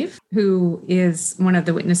Redgrave, who is one of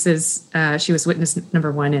the witnesses. She was witness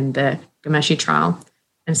number 1 in the Ghomeshi trial.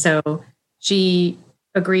 And so she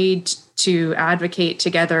agreed to advocate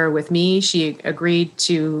together with me. She agreed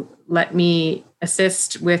to let me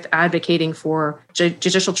assist with advocating for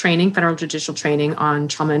judicial training, federal judicial training on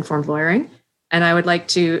trauma-informed lawyering. And I would like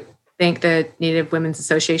to thank the Native Women's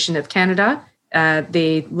Association of Canada.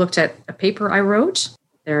 They looked at a paper I wrote,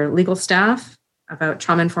 their legal staff, about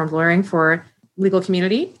trauma-informed lawyering for legal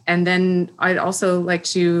community. And then I'd also like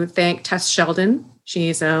to thank Tess Sheldon.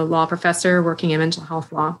 She's a law professor working in mental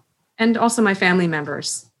health law. And also my family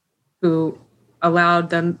members who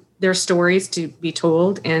allowed their stories to be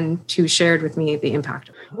told and who shared with me the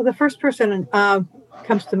impact. Well, the first person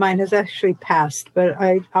comes to mind has actually passed, but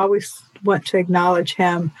I always want to acknowledge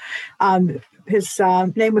him. His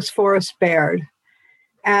name was Forrest Baird.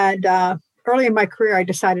 And early in my career, I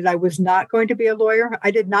decided I was not going to be a lawyer.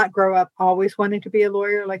 I did not grow up always wanting to be a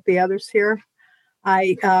lawyer like the others here.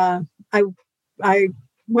 I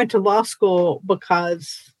went to law school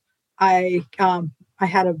because I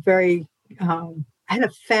had a very I had a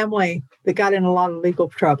family that got in a lot of legal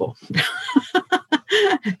trouble,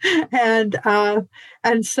 and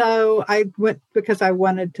so I went because I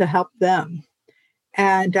wanted to help them.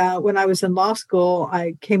 And when I was in law school,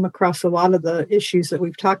 I came across a lot of the issues that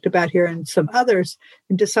we've talked about here and some others,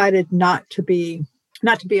 and decided not to be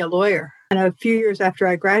a lawyer. And a few years after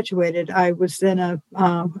I graduated, I was in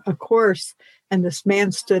a course, and this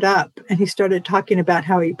man stood up and he started talking about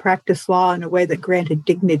how he practiced law in a way that granted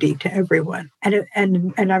dignity to everyone. And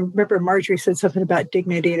I remember Marjorie said something about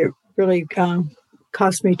dignity, and it really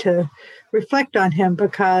caused me to reflect on him,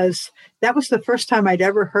 because that was the first time I'd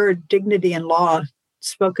ever heard dignity and law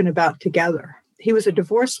spoken about together. He was a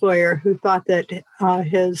divorce lawyer who thought that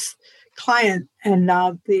his client and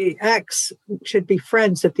the ex should be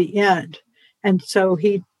friends at the end. And so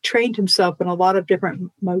he trained himself in a lot of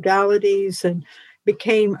different modalities and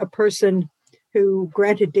became a person who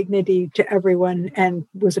granted dignity to everyone and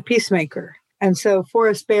was a peacemaker. And so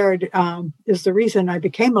Forrest Baird is the reason I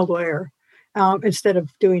became a lawyer instead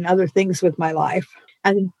of doing other things with my life.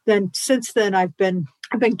 And then since then, I've been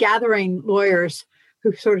gathering lawyers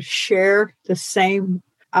who sort of share the same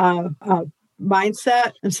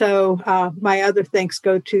mindset. And so my other thanks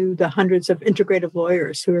go to the hundreds of integrative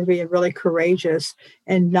lawyers who are being really courageous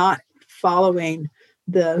and not following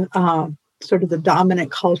the sort of the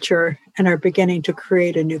dominant culture and are beginning to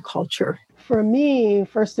create a new culture. For me,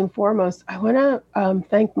 first and foremost, I want to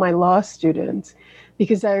thank my law students,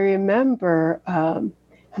 because I remember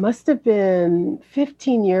must have been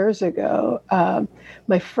 15 years ago,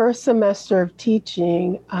 my first semester of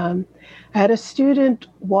teaching, I had a student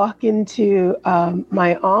walk into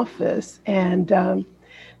my office, and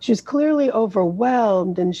she was clearly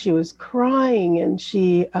overwhelmed, and she was crying, and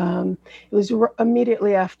it was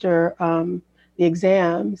immediately after the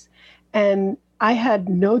exams. And I had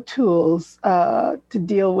no tools to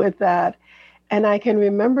deal with that. And I can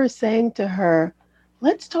remember saying to her,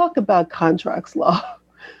 let's talk about contracts law,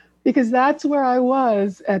 because that's where I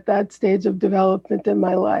was at that stage of development in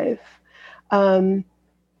my life.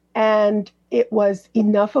 And it was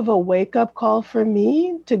enough of a wake-up call for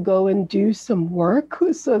me to go and do some work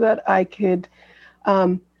so that I could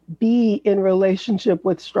be in relationship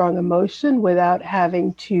with strong emotion without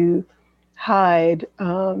having to hide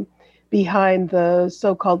behind the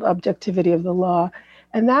so-called objectivity of the law.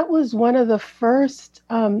 And that was one of the first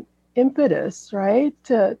impetus, right,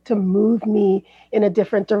 to move me in a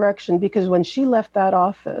different direction. Because when she left that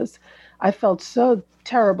office, I felt so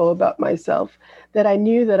terrible about myself that I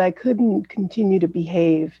knew that I couldn't continue to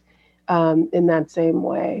behave in that same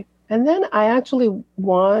way. And then I actually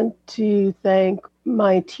want to thank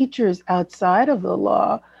my teachers outside of the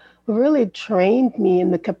law who really trained me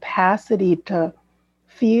in the capacity to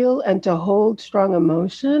feel and to hold strong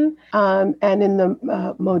emotion, and in the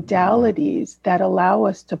modalities that allow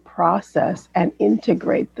us to process and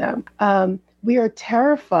integrate them. We are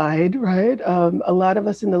terrified, right? A lot of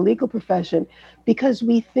us in the legal profession, because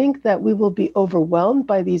we think that we will be overwhelmed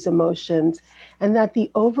by these emotions and that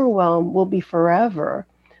the overwhelm will be forever,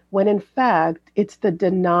 when in fact, it's the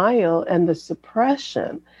denial and the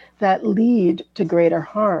suppression that lead to greater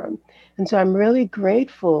harm. And so I'm really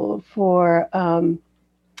grateful for,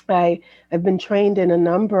 I've been trained in a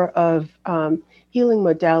number of healing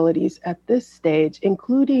modalities at this stage,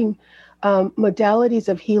 including modalities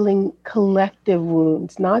of healing collective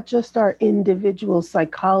wounds, not just our individual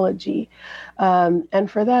psychology.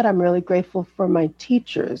 And for that, I'm really grateful for my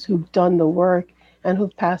teachers who've done the work and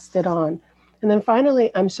who've passed it on. And then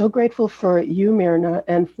finally, I'm so grateful for you, Myrna,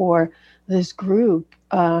 and for this group,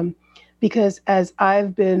 because as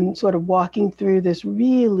I've been sort of walking through this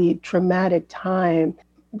really traumatic time,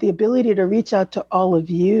 the ability to reach out to all of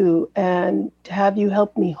you and to have you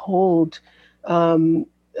help me hold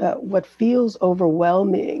what feels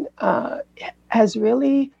overwhelming has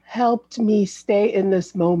really helped me stay in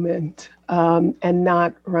this moment and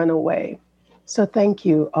not run away. So thank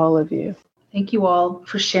you, all of you. Thank you all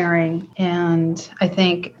for sharing. And I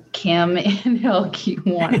think Kim and Helgi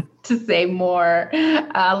want to say more.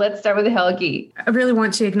 Let's start with Helgi. I really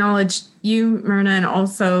want to acknowledge you, Myrna, and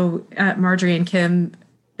also Marjorie and Kim.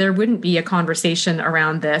 There wouldn't be a conversation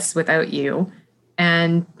around this without you.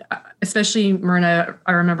 And especially Myrna,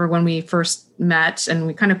 I remember when we first met and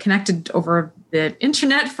we kind of connected over the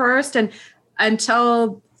internet first. And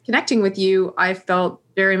until connecting with you, I felt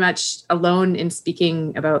very much alone in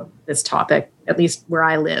speaking about this topic, at least where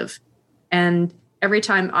I live. And every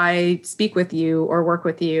time I speak with you or work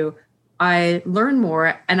with you, I learn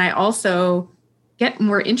more. And I also get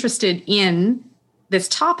more interested in this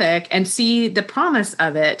topic and see the promise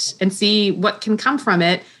of it and see what can come from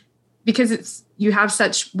it, because you have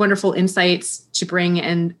such wonderful insights to bring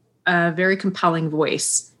and a very compelling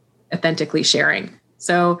voice, authentically sharing.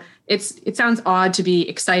 So it sounds odd to be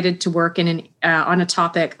excited to work in on a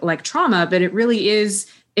topic like trauma, but it really is.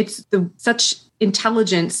 It's such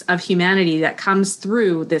intelligence of humanity that comes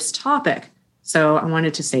through this topic. So I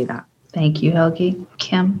wanted to say that. Thank you, Helgi.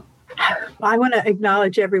 Kim? I want to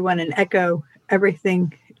acknowledge everyone and echo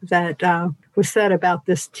everything that was said about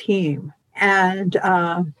this team. And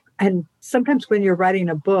sometimes when you're writing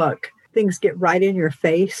a book, things get right in your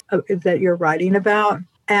face that you're writing about.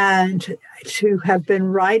 And to have been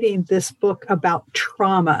writing this book about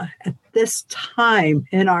trauma at this time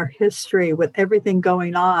in our history with everything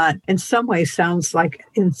going on, in some ways sounds like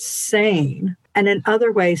insane. And in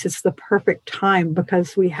other ways, it's the perfect time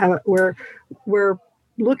because we're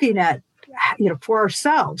looking at, for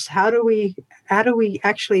ourselves, how do we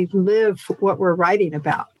actually live what we're writing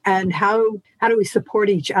about, and how do we support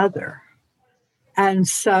each other? And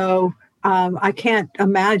so I can't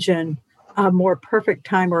imagine a more perfect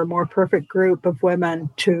time or a more perfect group of women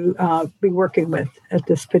to be working with at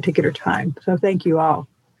this particular time. So thank you all.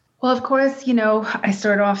 Well, of course, I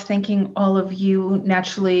start off thanking all of you.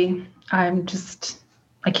 Naturally,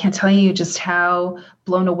 I can't tell you just how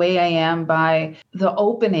blown away I am by the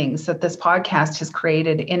openings that this podcast has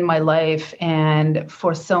created in my life, and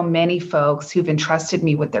for so many folks who've entrusted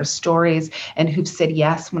me with their stories and who've said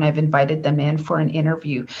yes when I've invited them in for an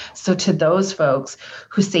interview. So to those folks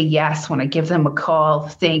who say yes when I give them a call,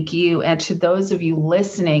 thank you. And to those of you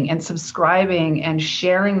listening and subscribing and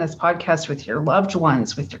sharing this podcast with your loved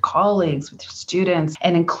ones, with your colleagues, with your students,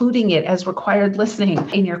 and including it as required listening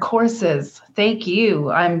in your courses, thank you.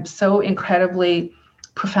 I'm so incredibly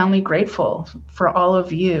profoundly grateful for all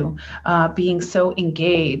of you being so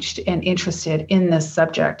engaged and interested in this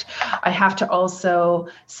subject. I have to also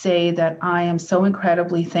say that I am so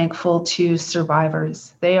incredibly thankful to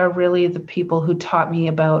survivors. They are really the people who taught me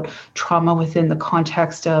about trauma within the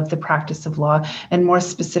context of the practice of law, and more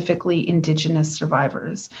specifically, Indigenous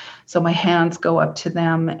survivors. So my hands go up to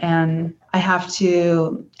them. And I have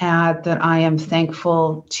to add that I am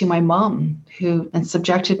thankful to my mom, who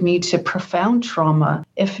subjected me to profound trauma.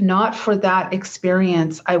 If not for that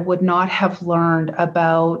experience, I would not have learned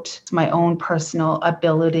about my own personal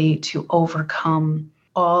ability to overcome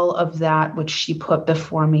all of that which she put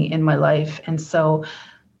before me in my life. And so,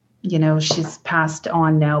 she's passed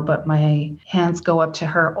on now, but my hands go up to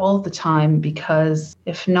her all the time, because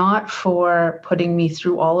if not for putting me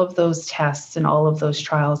through all of those tests and all of those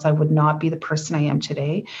trials, I would not be the person I am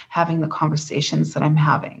today, having the conversations that I'm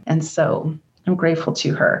having. And so I'm grateful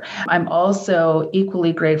to her. I'm also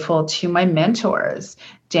equally grateful to my mentors,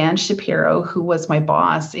 Dan Shapiro, who was my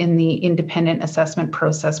boss in the independent assessment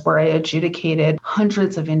process where I adjudicated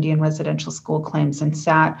hundreds of Indian residential school claims and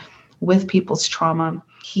sat with people's trauma.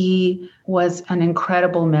 He was an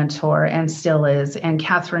incredible mentor and still is, and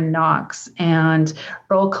Catherine Knox and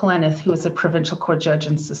Earl Kalenith, who is a provincial court judge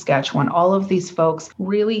in Saskatchewan. All of these folks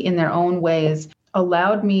really in their own ways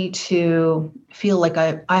allowed me to feel like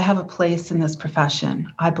I have a place in this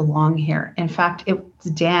profession. I belong here. In fact, it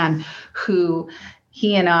was Dan who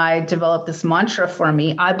he and I developed this mantra for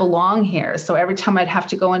me, I belong here. So every time I'd have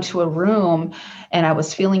to go into a room and I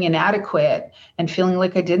was feeling inadequate and feeling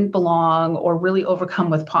like I didn't belong or really overcome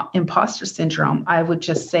with imposter syndrome, I would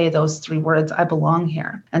just say those 3 words, I belong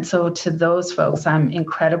here. And so to those folks, I'm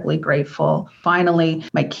incredibly grateful. Finally,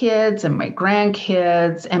 my kids and my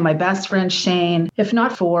grandkids and my best friend, Shane, if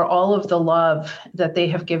not for all of the love that they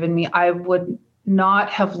have given me, I would not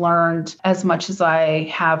have learned as much as I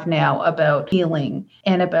have now about healing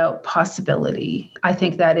and about possibility. I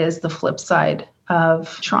think that is the flip side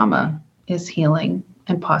of trauma, is healing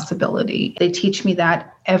and possibility. They teach me that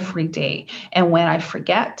every day. And when I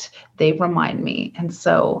forget, they remind me. And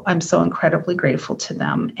so I'm so incredibly grateful to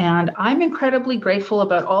them. And I'm incredibly grateful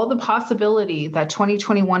about all the possibility that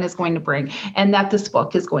 2021 is going to bring and that this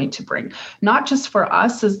book is going to bring, not just for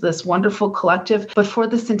us as this wonderful collective, but for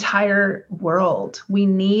this entire world. We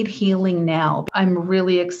need healing now. I'm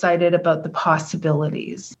really excited about the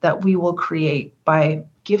possibilities that we will create by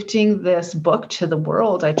gifting this book to the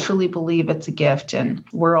world. I truly believe it's a gift, and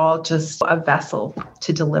we're all just a vessel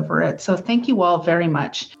to deliver it. So thank you all very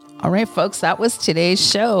much. All right, folks, that was today's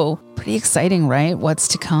show. Pretty exciting, right? What's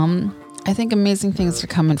to come? I think amazing things are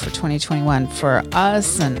coming for 2021 for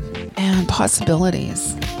us and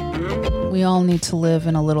possibilities. We all need to live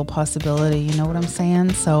in a little possibility. You know what I'm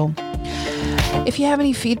saying? So if you have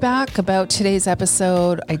any feedback about today's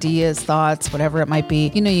episode, ideas, thoughts, whatever it might be,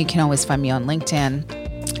 you can always find me on LinkedIn.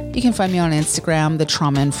 You can find me on Instagram, The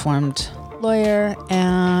Trauma Informed Lawyer,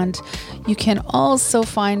 and you can also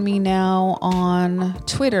find me now on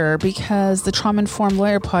Twitter because the Trauma Informed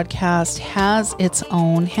Lawyer podcast has its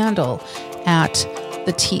own handle at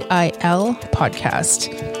the TIL podcast.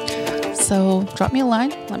 So drop me a line,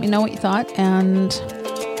 let me know what you thought, and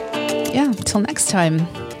yeah, until next time,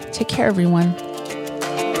 take care, everyone.